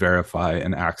anyone can verify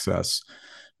and access.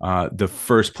 The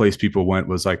first place people went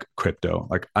was like crypto.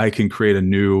 Like I can create a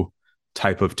new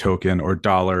type of token or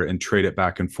dollar and trade it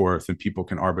back and forth, and people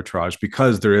can arbitrage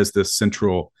because there is this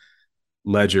central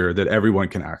ledger that everyone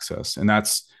can access. And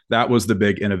that was the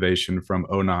big innovation from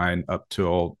 2009 up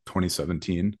till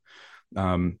 2017.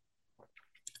 And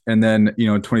then,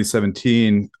 in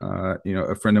 2017,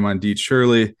 a friend of mine, Deet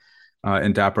Shirley,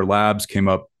 and Dapper Labs came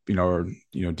up, Deet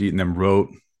and them wrote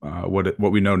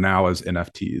what we know now as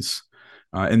NFTs.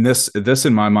 And this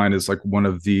in my mind is like one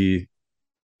of the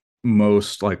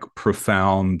most like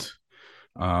profound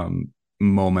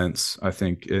moments, I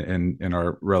think, in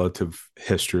our relative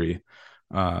history.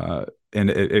 And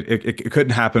it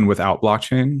couldn't happen without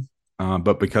blockchain,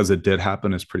 but because it did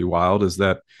happen, is pretty wild. Is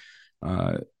that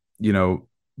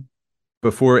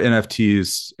before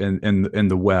NFTs in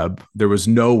the web, there was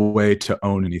no way to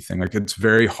own anything. Like it's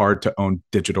very hard to own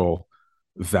digital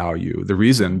value. The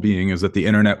reason being is that the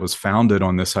internet was founded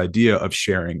on this idea of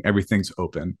sharing. Everything's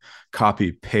open,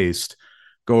 copy, paste,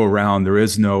 go around. There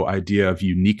is no idea of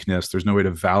uniqueness. There's no way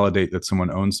to validate that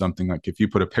someone owns something. Like if you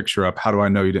put a picture up, how do I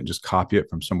know you didn't just copy it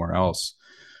from somewhere else?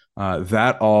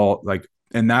 That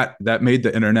made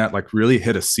the internet like really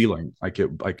hit a ceiling.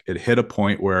 It hit a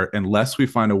point where unless we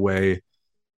find a way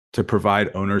to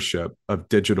provide ownership of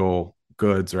digital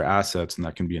goods or assets, and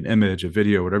that can be an image, a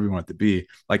video, whatever you want it to be,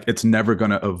 like it's never going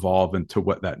to evolve into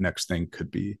what that next thing could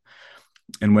be.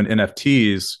 And when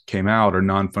NFTs came out, or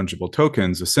non-fungible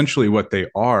tokens, essentially what they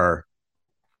are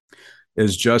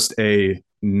is just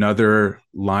another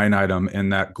line item in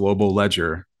that global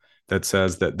ledger that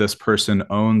says that this person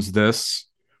owns this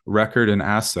record and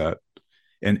asset,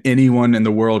 and anyone in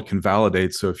the world can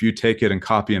validate. So if you take it and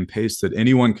copy and paste it,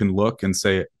 anyone can look and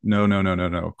say,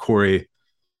 no, Corey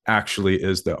actually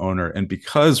is the owner. And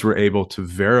because we're able to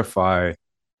verify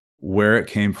where it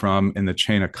came from in the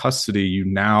chain of custody, you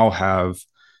now have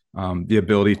the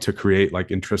ability to create like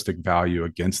intrinsic value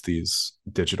against these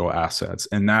digital assets.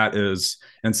 And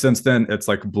since then, it's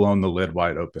like blown the lid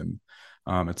wide open.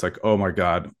 It's like, oh my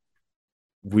God,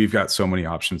 we've got so many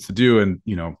options to do. And,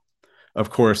 of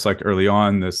course, like early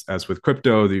on, as with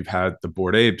crypto, you've had the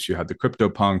Bored Apes, you had the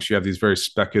CryptoPunks, you have these very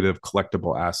speculative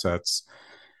collectible assets.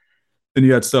 Then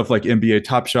you had stuff like NBA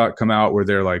Top Shot come out where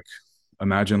they're like,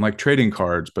 imagine like trading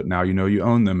cards, but now you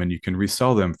own them and you can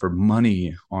resell them for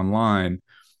money online.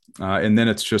 And then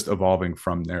it's just evolving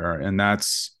from there. And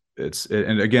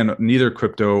and again, neither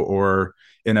crypto or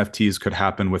NFTs could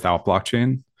happen without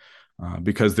blockchain,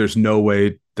 because there's no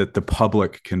way that the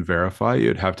public can verify.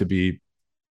 It'd have to be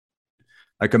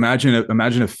like, imagine if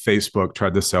Facebook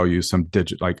tried to sell you some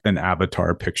like an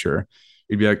avatar picture.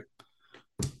 You'd be like,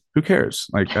 who cares?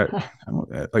 Like,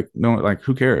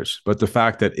 who cares? But the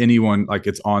fact that anyone, like,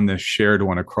 it's on this shared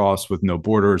one across with no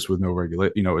borders, with no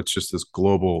regulate, it's just this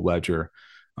global ledger,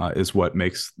 is what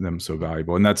makes them so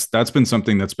valuable. And that's been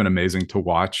something that's been amazing to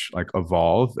watch, like,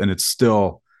 evolve. And it's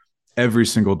still every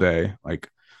single day, like,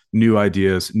 new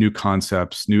ideas, new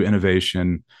concepts, new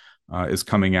innovation is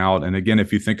coming out. And again,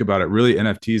 if you think about it, really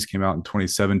NFTs came out in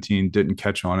 2017, didn't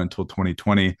catch on until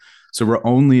 2020. So we're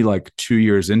only like 2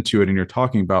 years into it. And you're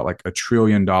talking about like $1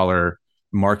 trillion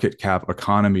market cap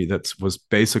economy that was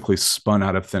basically spun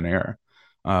out of thin air,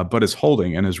 but is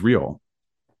holding and is real.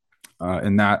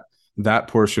 And that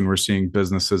portion, we're seeing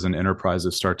businesses and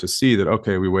enterprises start to see that,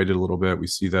 okay, we waited a little bit. We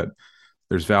see that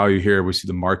there's value here. We see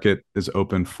the market is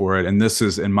open for it. And this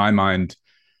is, in my mind,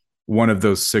 one of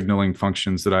those signaling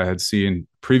functions that I had seen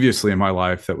previously in my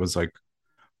life that was like,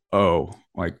 oh,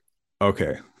 like,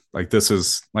 okay, like this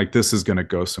is going to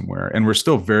go somewhere. And we're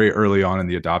still very early on in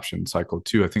the adoption cycle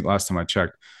too. I think last time I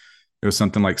checked, it was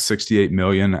something like 68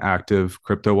 million active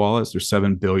crypto wallets. There's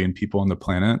 7 billion people on the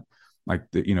planet. Like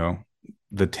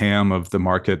the TAM of the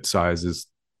market size is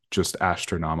just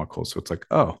astronomical. So it's like,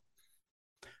 oh,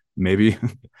 maybe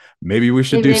maybe we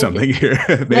should do Maybe, something here.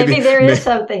 maybe maybe, there is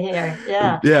something here.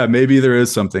 Yeah. yeah, maybe there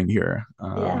is something here.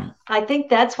 Yeah, I think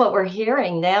that's what we're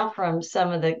hearing now from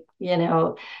some of the,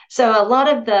 so a lot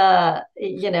of a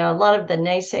lot of the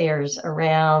naysayers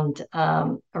around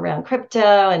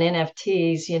crypto and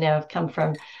NFTs, have come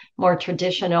from more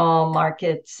traditional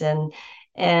markets and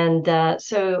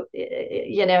there's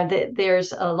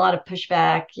a lot of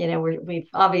pushback. We've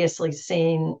obviously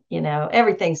seen,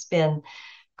 everything's been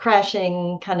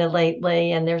crashing kind of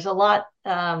lately, and there's a lot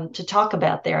to talk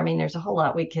about there. I mean, there's a whole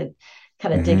lot we could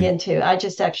kind of dig Mhm. into. I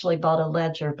just actually bought a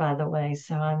ledger, by the way,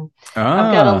 so Ah,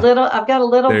 I've got a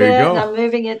little there you bit, and go. I'm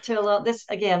moving it to a little. This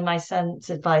again, my son's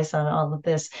advice on all of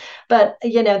this, but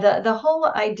the whole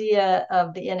idea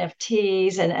of the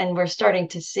NFTs, and we're starting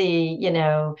to see,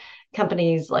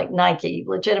 companies like Nike,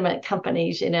 legitimate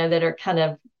companies, that are kind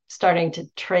of starting to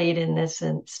trade in this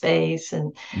space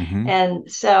Hmm.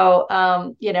 and so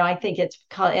I think it's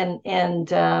called and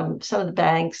some of the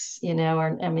banks,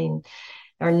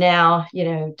 are now,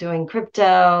 doing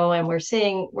crypto, and we're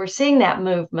seeing that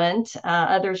movement.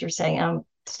 Others are saying I'm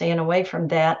staying away from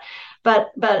that,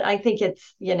 but I think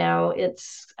it's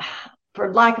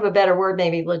for lack of a better word,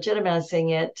 maybe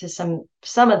legitimizing it to some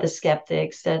of the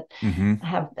skeptics that Hmm.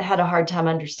 have had a hard time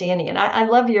understanding it. I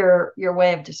love your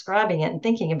way of describing it and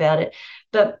thinking about it,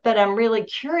 but I'm really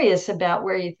curious about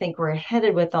where you think we're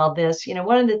headed with all this.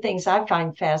 One of the things I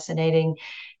find fascinating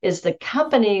is the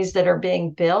companies that are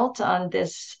being built on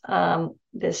this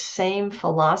same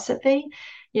philosophy.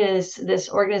 This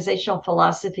organizational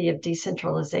philosophy of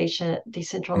decentralization,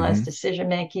 decentralized Hmm. decision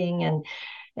making,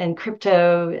 and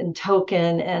crypto and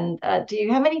token. And do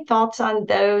you have any thoughts on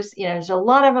those? There's a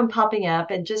lot of them popping up,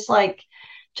 and just like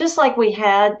we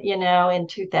had, in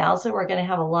 2000, we're going to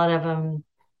have a lot of them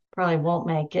probably won't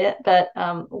make it. But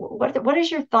what is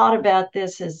your thought about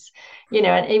this? And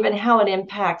even how it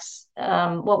impacts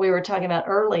what we were talking about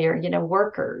earlier?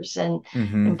 Workers and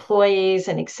Hmm. employees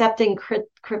and accepting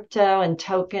crypto and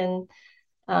token.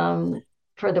 Um,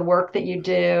 for the work that you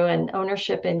do, and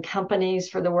ownership in companies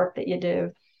for the work that you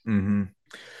do. Hmm.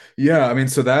 Yeah, I mean,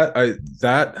 so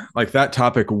that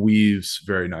topic weaves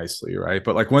very nicely, right?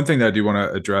 But like one thing that I do want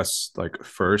to address like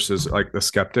first is like the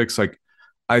skeptics. Like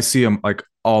I see them like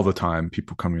all the time.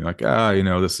 People coming like,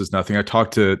 this is nothing. I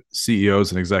talk to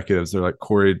CEOs and executives. They're like,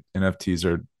 Corey, NFTs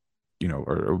are,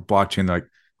 or blockchain. Like,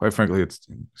 quite frankly, it's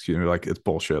excuse me, like it's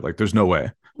bullshit. Like, there's no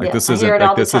way. Like Yeah, I hear it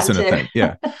all the this time isn't a too. thing.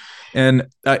 Yeah, and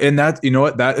that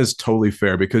what that is totally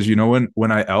fair because when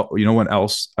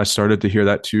else I started to hear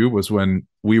that too was when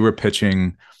we were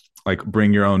pitching like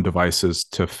bring your own devices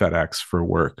to FedEx for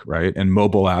work, right? And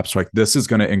mobile apps like this is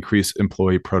going to increase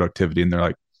employee productivity, and they're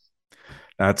like,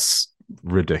 that's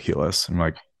ridiculous. I'm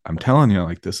like, I'm telling you,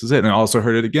 like this is it. And I also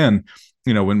heard it again,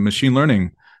 when machine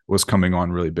learning was coming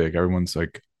on really big, everyone's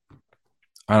like,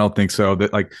 I don't think so.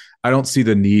 That like I don't see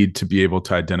the need to be able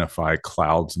to identify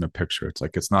clouds in a picture. It's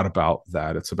like it's not about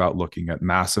that. It's about looking at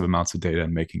massive amounts of data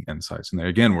and making insights. And there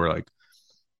again, we're like,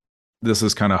 this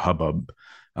is kind of hubbub,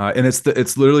 and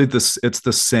it's literally this. It's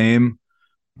the same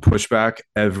pushback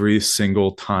every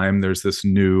single time there's this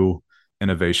new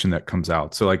innovation that comes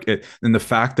out. So like it, and the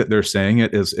fact that they're saying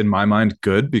it is in my mind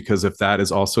good because if that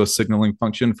is also a signaling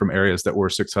function from areas that were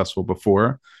successful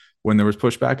before when there was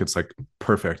pushback, it's like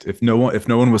perfect. If no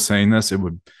one was saying this, it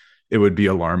would be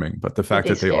alarming. But the It'd fact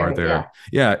be that they are scary. Yeah. there,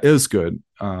 yeah, is good.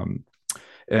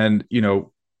 And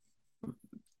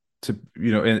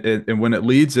and when it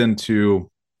leads into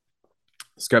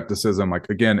skepticism, like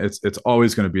again, it's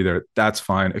always going to be there. That's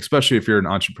fine, especially if you're an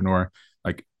entrepreneur.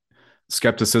 Like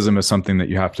skepticism is something that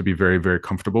you have to be very, very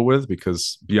comfortable with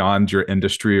because beyond your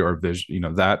industry or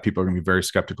vision, that people are going to be very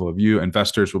skeptical of you.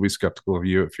 Investors will be skeptical of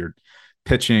you if you're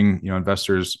pitching.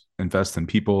 Investors invest in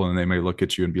people, and they may look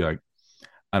at you and be like,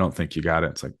 I don't think you got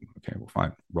it. It's like, okay, well,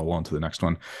 fine, roll on to the next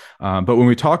one. But when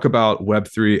we talk about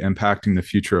Web3 impacting the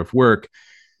future of work,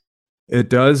 it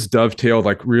does dovetail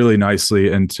like really nicely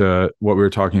into what we were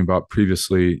talking about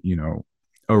previously,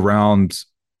 around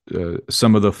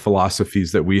some of the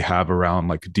philosophies that we have around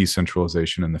like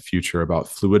decentralization in the future, about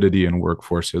fluidity in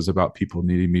workforces, about people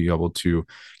needing to be able to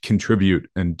contribute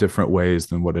in different ways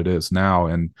than what it is now.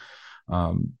 And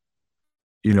um,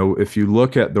 if you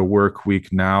look at the work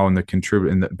week now and the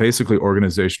contribute and basically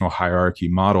organizational hierarchy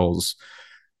models,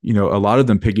 a lot of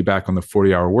them piggyback on the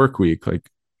 40-hour work week. Like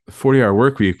the 40-hour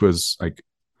work week was like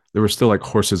there were still like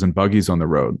horses and buggies on the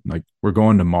road. Like we're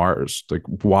going to Mars. Like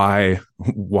why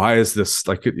is this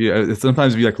like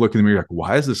sometimes you like look in the mirror like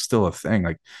why is this still a thing?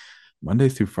 Like Monday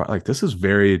through Friday, like this is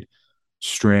very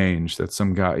strange that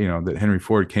some guy, that Henry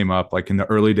Ford came up like in the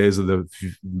early days of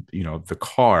the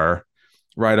car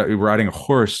riding a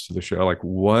horse to the show. Like,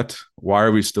 what? Why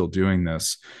are we still doing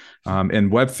this?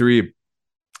 And Web3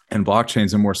 and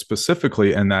blockchains, and more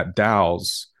specifically, and that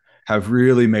DAOs have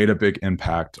really made a big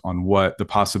impact on what the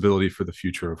possibility for the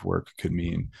future of work could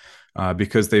mean.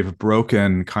 Because they've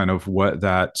broken kind of what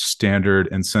that standard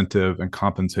incentive and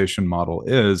compensation model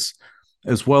is,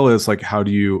 as well as like how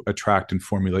do you attract and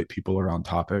formulate people around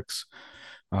topics.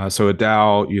 So a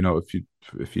DAO,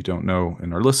 if you don't know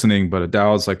and are listening, but a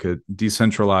DAO is like a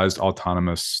decentralized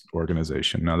autonomous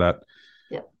organization. Now that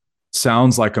Yeah.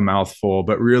 sounds like a mouthful,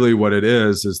 but really what it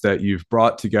is that you've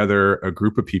brought together a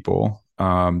group of people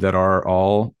that are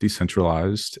all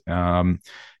decentralized.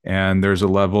 And there's a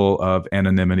level of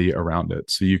anonymity around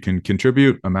it. So you can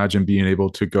contribute. Imagine being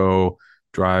able to go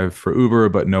drive for Uber,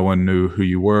 but no one knew who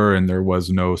you were, and there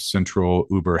was no central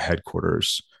Uber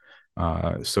headquarters.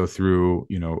 So through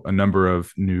a number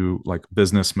of new like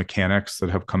business mechanics that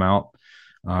have come out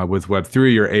with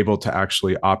Web3, you're able to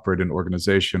actually operate an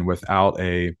organization without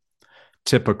a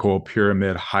typical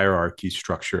pyramid hierarchy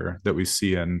structure that we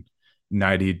see in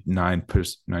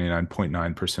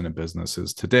 99.9% of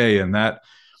businesses today. And that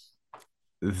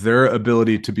their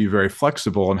ability to be very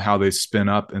flexible in how they spin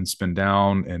up and spin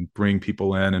down and bring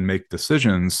people in and make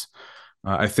decisions,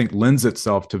 I think lends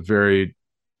itself very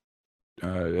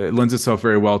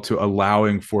well to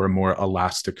allowing for a more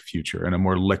elastic future and a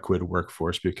more liquid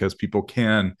workforce, because people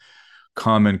can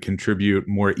come and contribute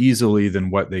more easily than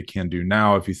what they can do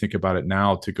now. If you think about it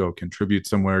now, to go contribute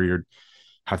somewhere, you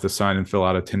have to sign and fill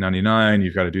out a 1099.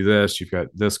 You've got to do this. You've got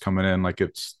this coming in. Like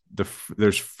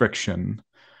there's friction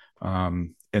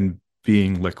in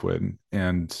being liquid,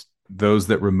 and those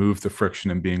that remove the friction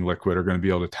in being liquid are going to be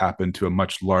able to tap into a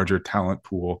much larger talent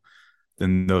pool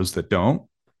than those that don't.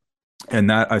 And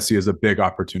that I see as a big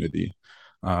opportunity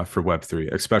for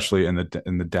Web3, especially in the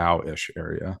DAO-ish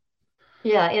area.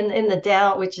 Yeah, in the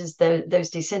DAO, which is those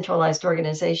decentralized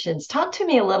organizations. Talk to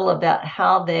me a little about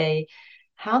how those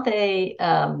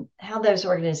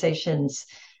organizations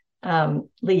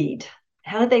lead.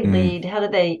 How do they lead? How do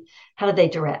they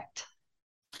direct?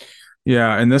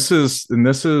 Yeah, and this is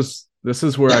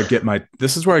where I get my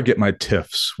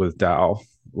tiffs with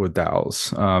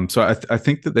DAOs. So I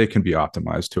think that they can be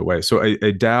optimized to a way. So a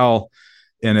DAO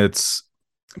in its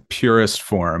purest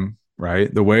form,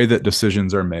 right? The way that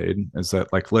decisions are made is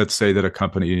that, like, let's say that a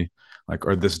company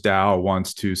or this DAO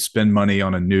wants to spend money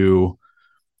on a new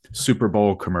Super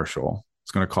Bowl commercial.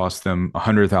 It's going to cost them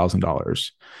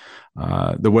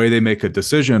 $100,000. The way they make a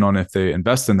decision on if they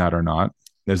invest in that or not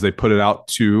is they put it out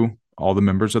to all the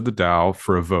members of the DAO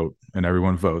for a vote, and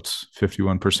everyone votes.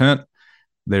 51%,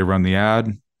 they run the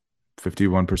ad.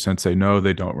 51% say no,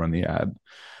 they don't run the ad.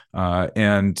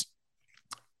 And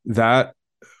that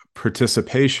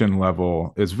participation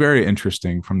level is very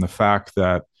interesting from the fact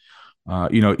that,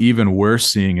 even we're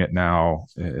seeing it now,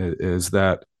 is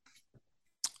that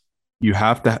you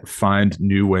have to find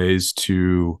new ways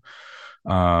to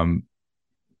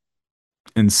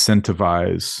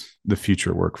incentivize the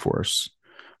future workforce.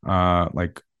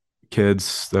 Like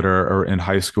kids that are in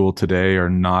high school today are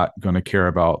not going to care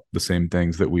about the same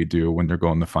things that we do when they're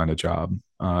going to find a job.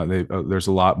 There's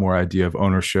a lot more idea of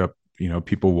ownership.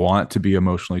 People want to be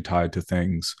emotionally tied to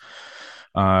things.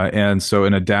 And so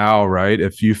in a DAO, right,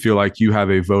 if you feel like you have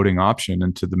a voting option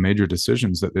into the major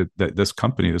decisions that this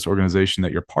company, this organization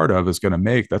that you're part of is going to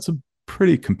make, that's a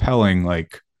pretty compelling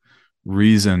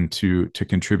reason to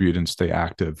contribute and stay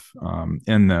active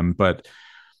in them. But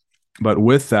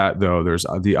with that, though, there's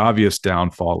the obvious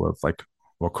downfall of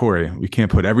well, Corey, we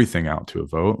can't put everything out to a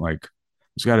vote.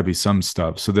 There's got to be some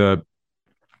stuff. So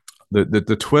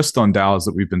the twist on DAOs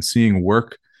that we've been seeing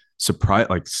work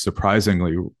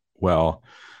surprisingly well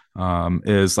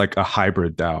is like a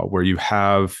hybrid DAO where you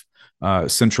have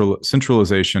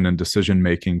centralization and decision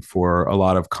making for a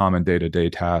lot of common day-to-day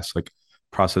tasks, like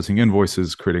processing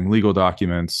invoices, creating legal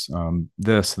documents,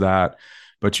 this, that,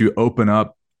 but you open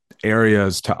up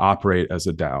areas to operate as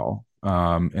a DAO.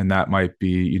 And that might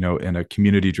be, in a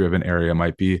community-driven area,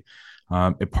 might be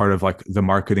a part of the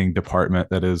marketing department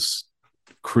that is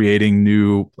creating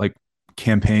new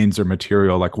campaigns or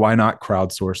material. Why not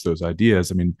crowdsource those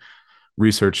ideas? I mean,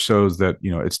 research shows that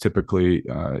it's typically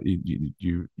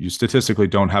you statistically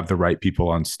don't have the right people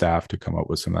on staff to come up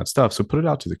with some of that stuff. So put it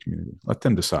out to the community, let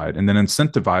them decide, and then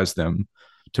incentivize them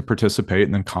to participate,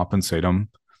 and then compensate them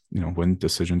when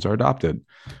decisions are adopted.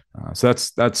 So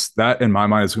that in my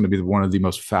mind is going to be one of the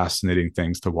most fascinating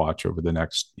things to watch over the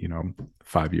next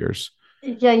 5 years.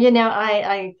 Yeah,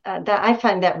 I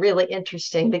find that really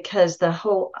interesting because the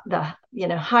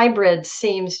hybrid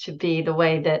seems to be the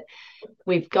way that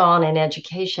we've gone in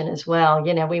education as well.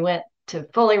 We went to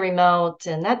fully remote,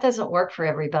 and that doesn't work for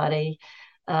everybody,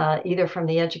 either from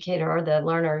the educator or the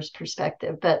learner's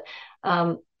perspective. But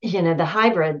the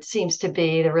hybrid seems to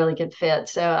be the really good fit.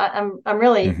 So I'm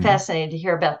really Hmm. fascinated to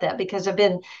hear about that, because I've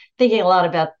been thinking a lot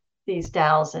about these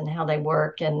DAOs and how they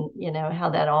work, and how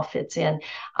that all fits in.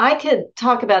 I could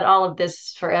talk about all of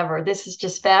this forever. This is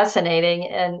just fascinating,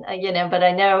 and but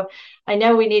I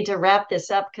know we need to wrap this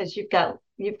up, because you've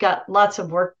got lots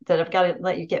of work that I've got to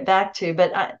let you get back to.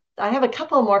 But I have a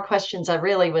couple more questions I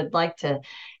really would like to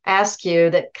ask you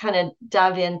that kind of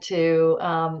dive into,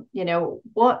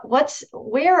 what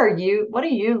are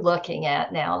you looking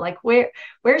at now? Like,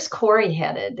 where's Corey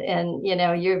headed? And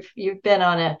you've been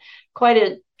on quite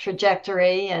a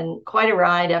trajectory and quite a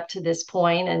ride up to this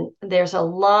point, and there's a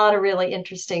lot of really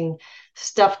interesting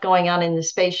stuff going on in the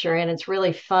space you're in. It's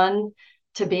really fun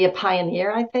to be a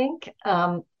pioneer, I think.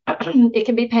 It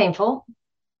can be painful,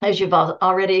 as you've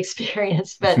already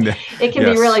experienced, but it can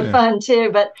be Yes. really Yeah. fun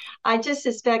too. But I just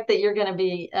suspect that you're going to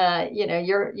be,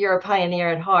 you're a pioneer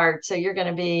at heart. So you're going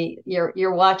to be,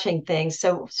 you're watching things.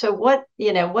 So what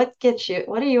gets you,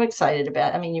 what are you excited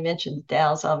about? I mean, you mentioned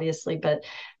DAOs, obviously, but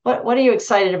what are you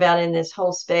excited about in this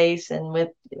whole space, and with,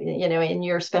 in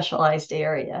your specialized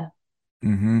area?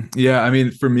 Yeah, I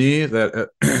mean, for me, that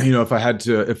if I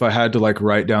had to like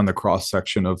write down the cross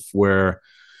section of where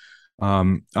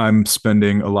I'm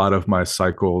spending a lot of my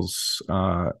cycles,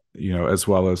 as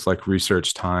well as like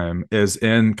research time, is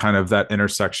in kind of that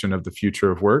intersection of the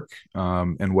future of work,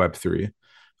 and Web3,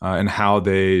 and how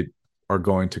they are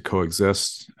going to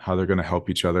coexist, how they're going to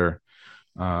help each other.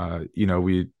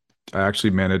 I actually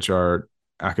manage our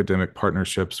academic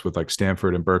partnerships with like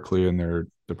Stanford and Berkeley and their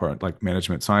department, like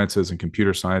management sciences and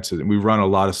computer sciences, and we run a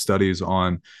lot of studies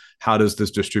on how does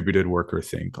this distributed worker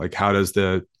think, like how does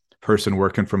the person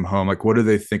working from home, like what do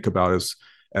they think about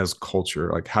as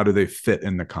culture, like how do they fit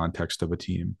in the context of a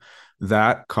team,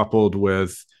 that coupled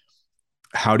with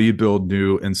how do you build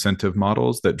new incentive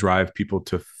models that drive people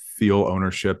to feel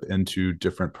ownership into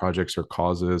different projects or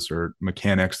causes or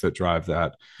mechanics that drive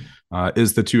that,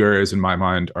 is the two areas in my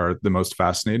mind are the most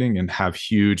fascinating and have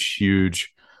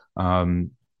huge um,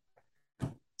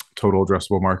 total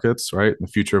addressable markets, right? The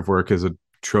future of work is $1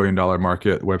 trillion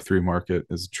market. Web3 market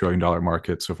is $1 trillion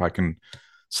market. So if I can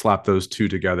slap those two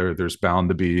together, there's going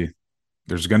to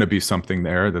be something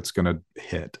there that's going to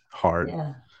hit hard.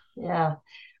 Yeah, yeah.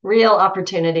 Real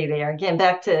opportunity there. Again,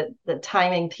 back to the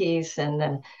timing piece and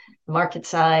the market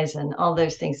size and all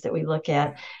those things that we look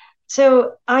at.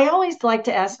 So I always like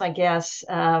to ask my guests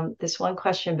this one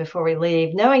question before we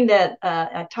leave, knowing that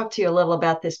I talked to you a little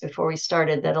about this before we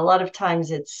started, that a lot of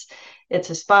times it's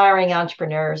aspiring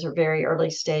entrepreneurs or very early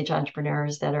stage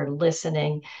entrepreneurs that are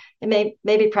listening, and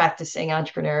maybe practicing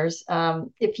entrepreneurs.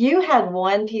 If you had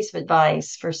one piece of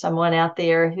advice for someone out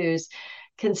there who's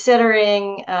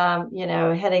considering,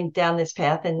 heading down this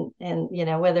path, and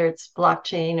whether it's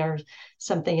blockchain or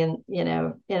something in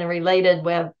a related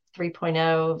Web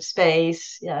 3.0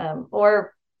 space,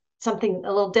 or something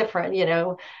a little different,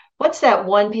 what's that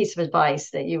one piece of advice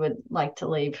that you would like to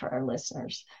leave for our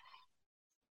listeners?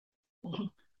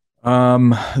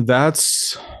 Um,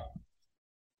 that's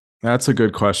that's a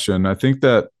good question. I think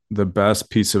that the best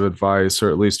piece of advice,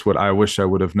 or at least what I wish I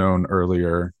would have known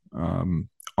earlier,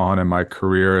 on in my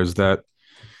career, is that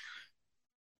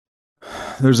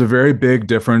there's a very big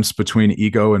difference between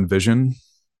ego and vision.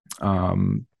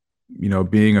 Um,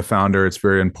 being a founder, it's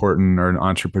very important, or an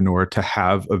entrepreneur, to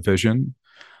have a vision.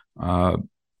 Uh,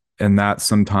 and that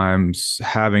sometimes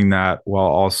having that while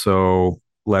also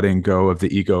letting go of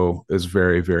the ego is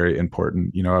very, very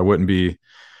important. I wouldn't be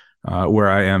where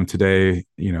I am today,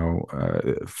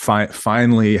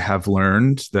 finally have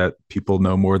learned that people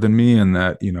know more than me, and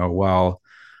that, while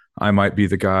I might be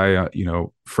the guy,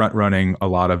 front running a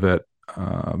lot of it,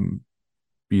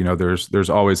 there's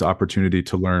always opportunity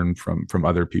to learn from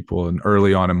other people. And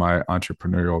early on in my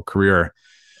entrepreneurial career,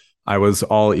 I was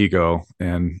all ego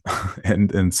and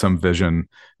and some vision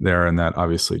there, and that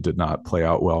obviously did not play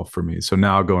out well for me. So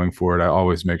now going forward, I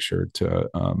always make sure to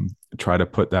try to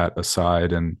put that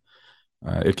aside. And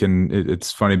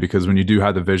it's funny because when you do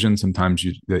have the vision, sometimes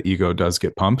the ego does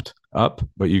get pumped up,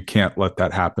 but you can't let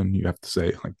that happen. You have to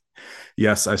say, like,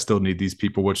 yes, I still need these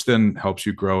people, which then helps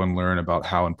you grow and learn about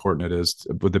how important it is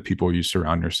with the people you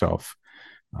surround yourself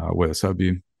with. So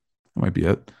that might be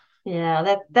it.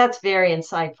 Yeah, that's very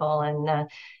insightful.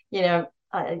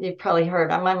 And you've probably heard,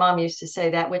 my mom used to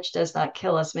say, that which does not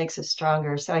kill us makes us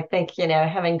stronger. So I think,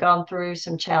 having gone through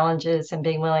some challenges and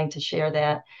being willing to share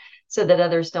that so that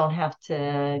others don't have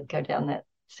to go down that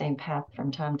same path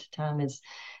from time to time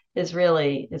is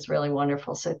really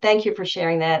wonderful. So thank you for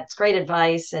sharing that. It's great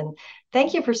advice. And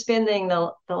thank you for spending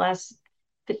the last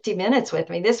 50 minutes with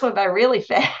me. This went by really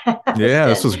fast. Yeah,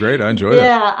 this was great. I enjoyed it.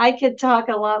 Yeah, I could talk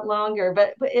a lot longer,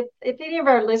 but if any of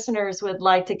our listeners would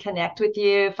like to connect with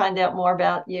you, find out more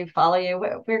about you, follow you,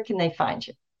 where can they find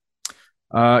you?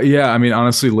 Yeah, I mean,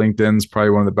 honestly, LinkedIn's probably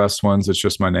one of the best ones. It's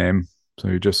just my name. So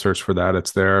you just search for that.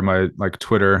 It's there. My like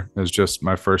Twitter is just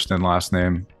my first and last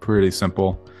name. Pretty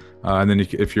simple. And then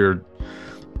if you're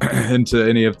into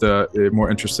any of the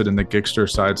more interested in the Gigster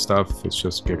side stuff, it's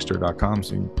just gigster.com.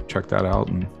 So you can check that out.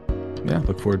 And yeah,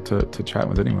 look forward to chatting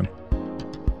with anyone.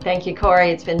 Thank you,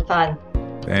 Corey. It's been fun.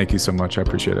 Thank you so much. I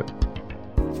appreciate it.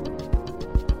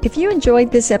 If you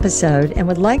enjoyed this episode and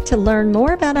would like to learn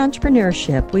more about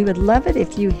entrepreneurship, we would love it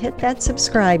if you hit that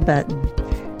subscribe button.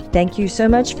 Thank you so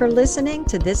much for listening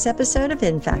to this episode of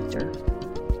InFactor.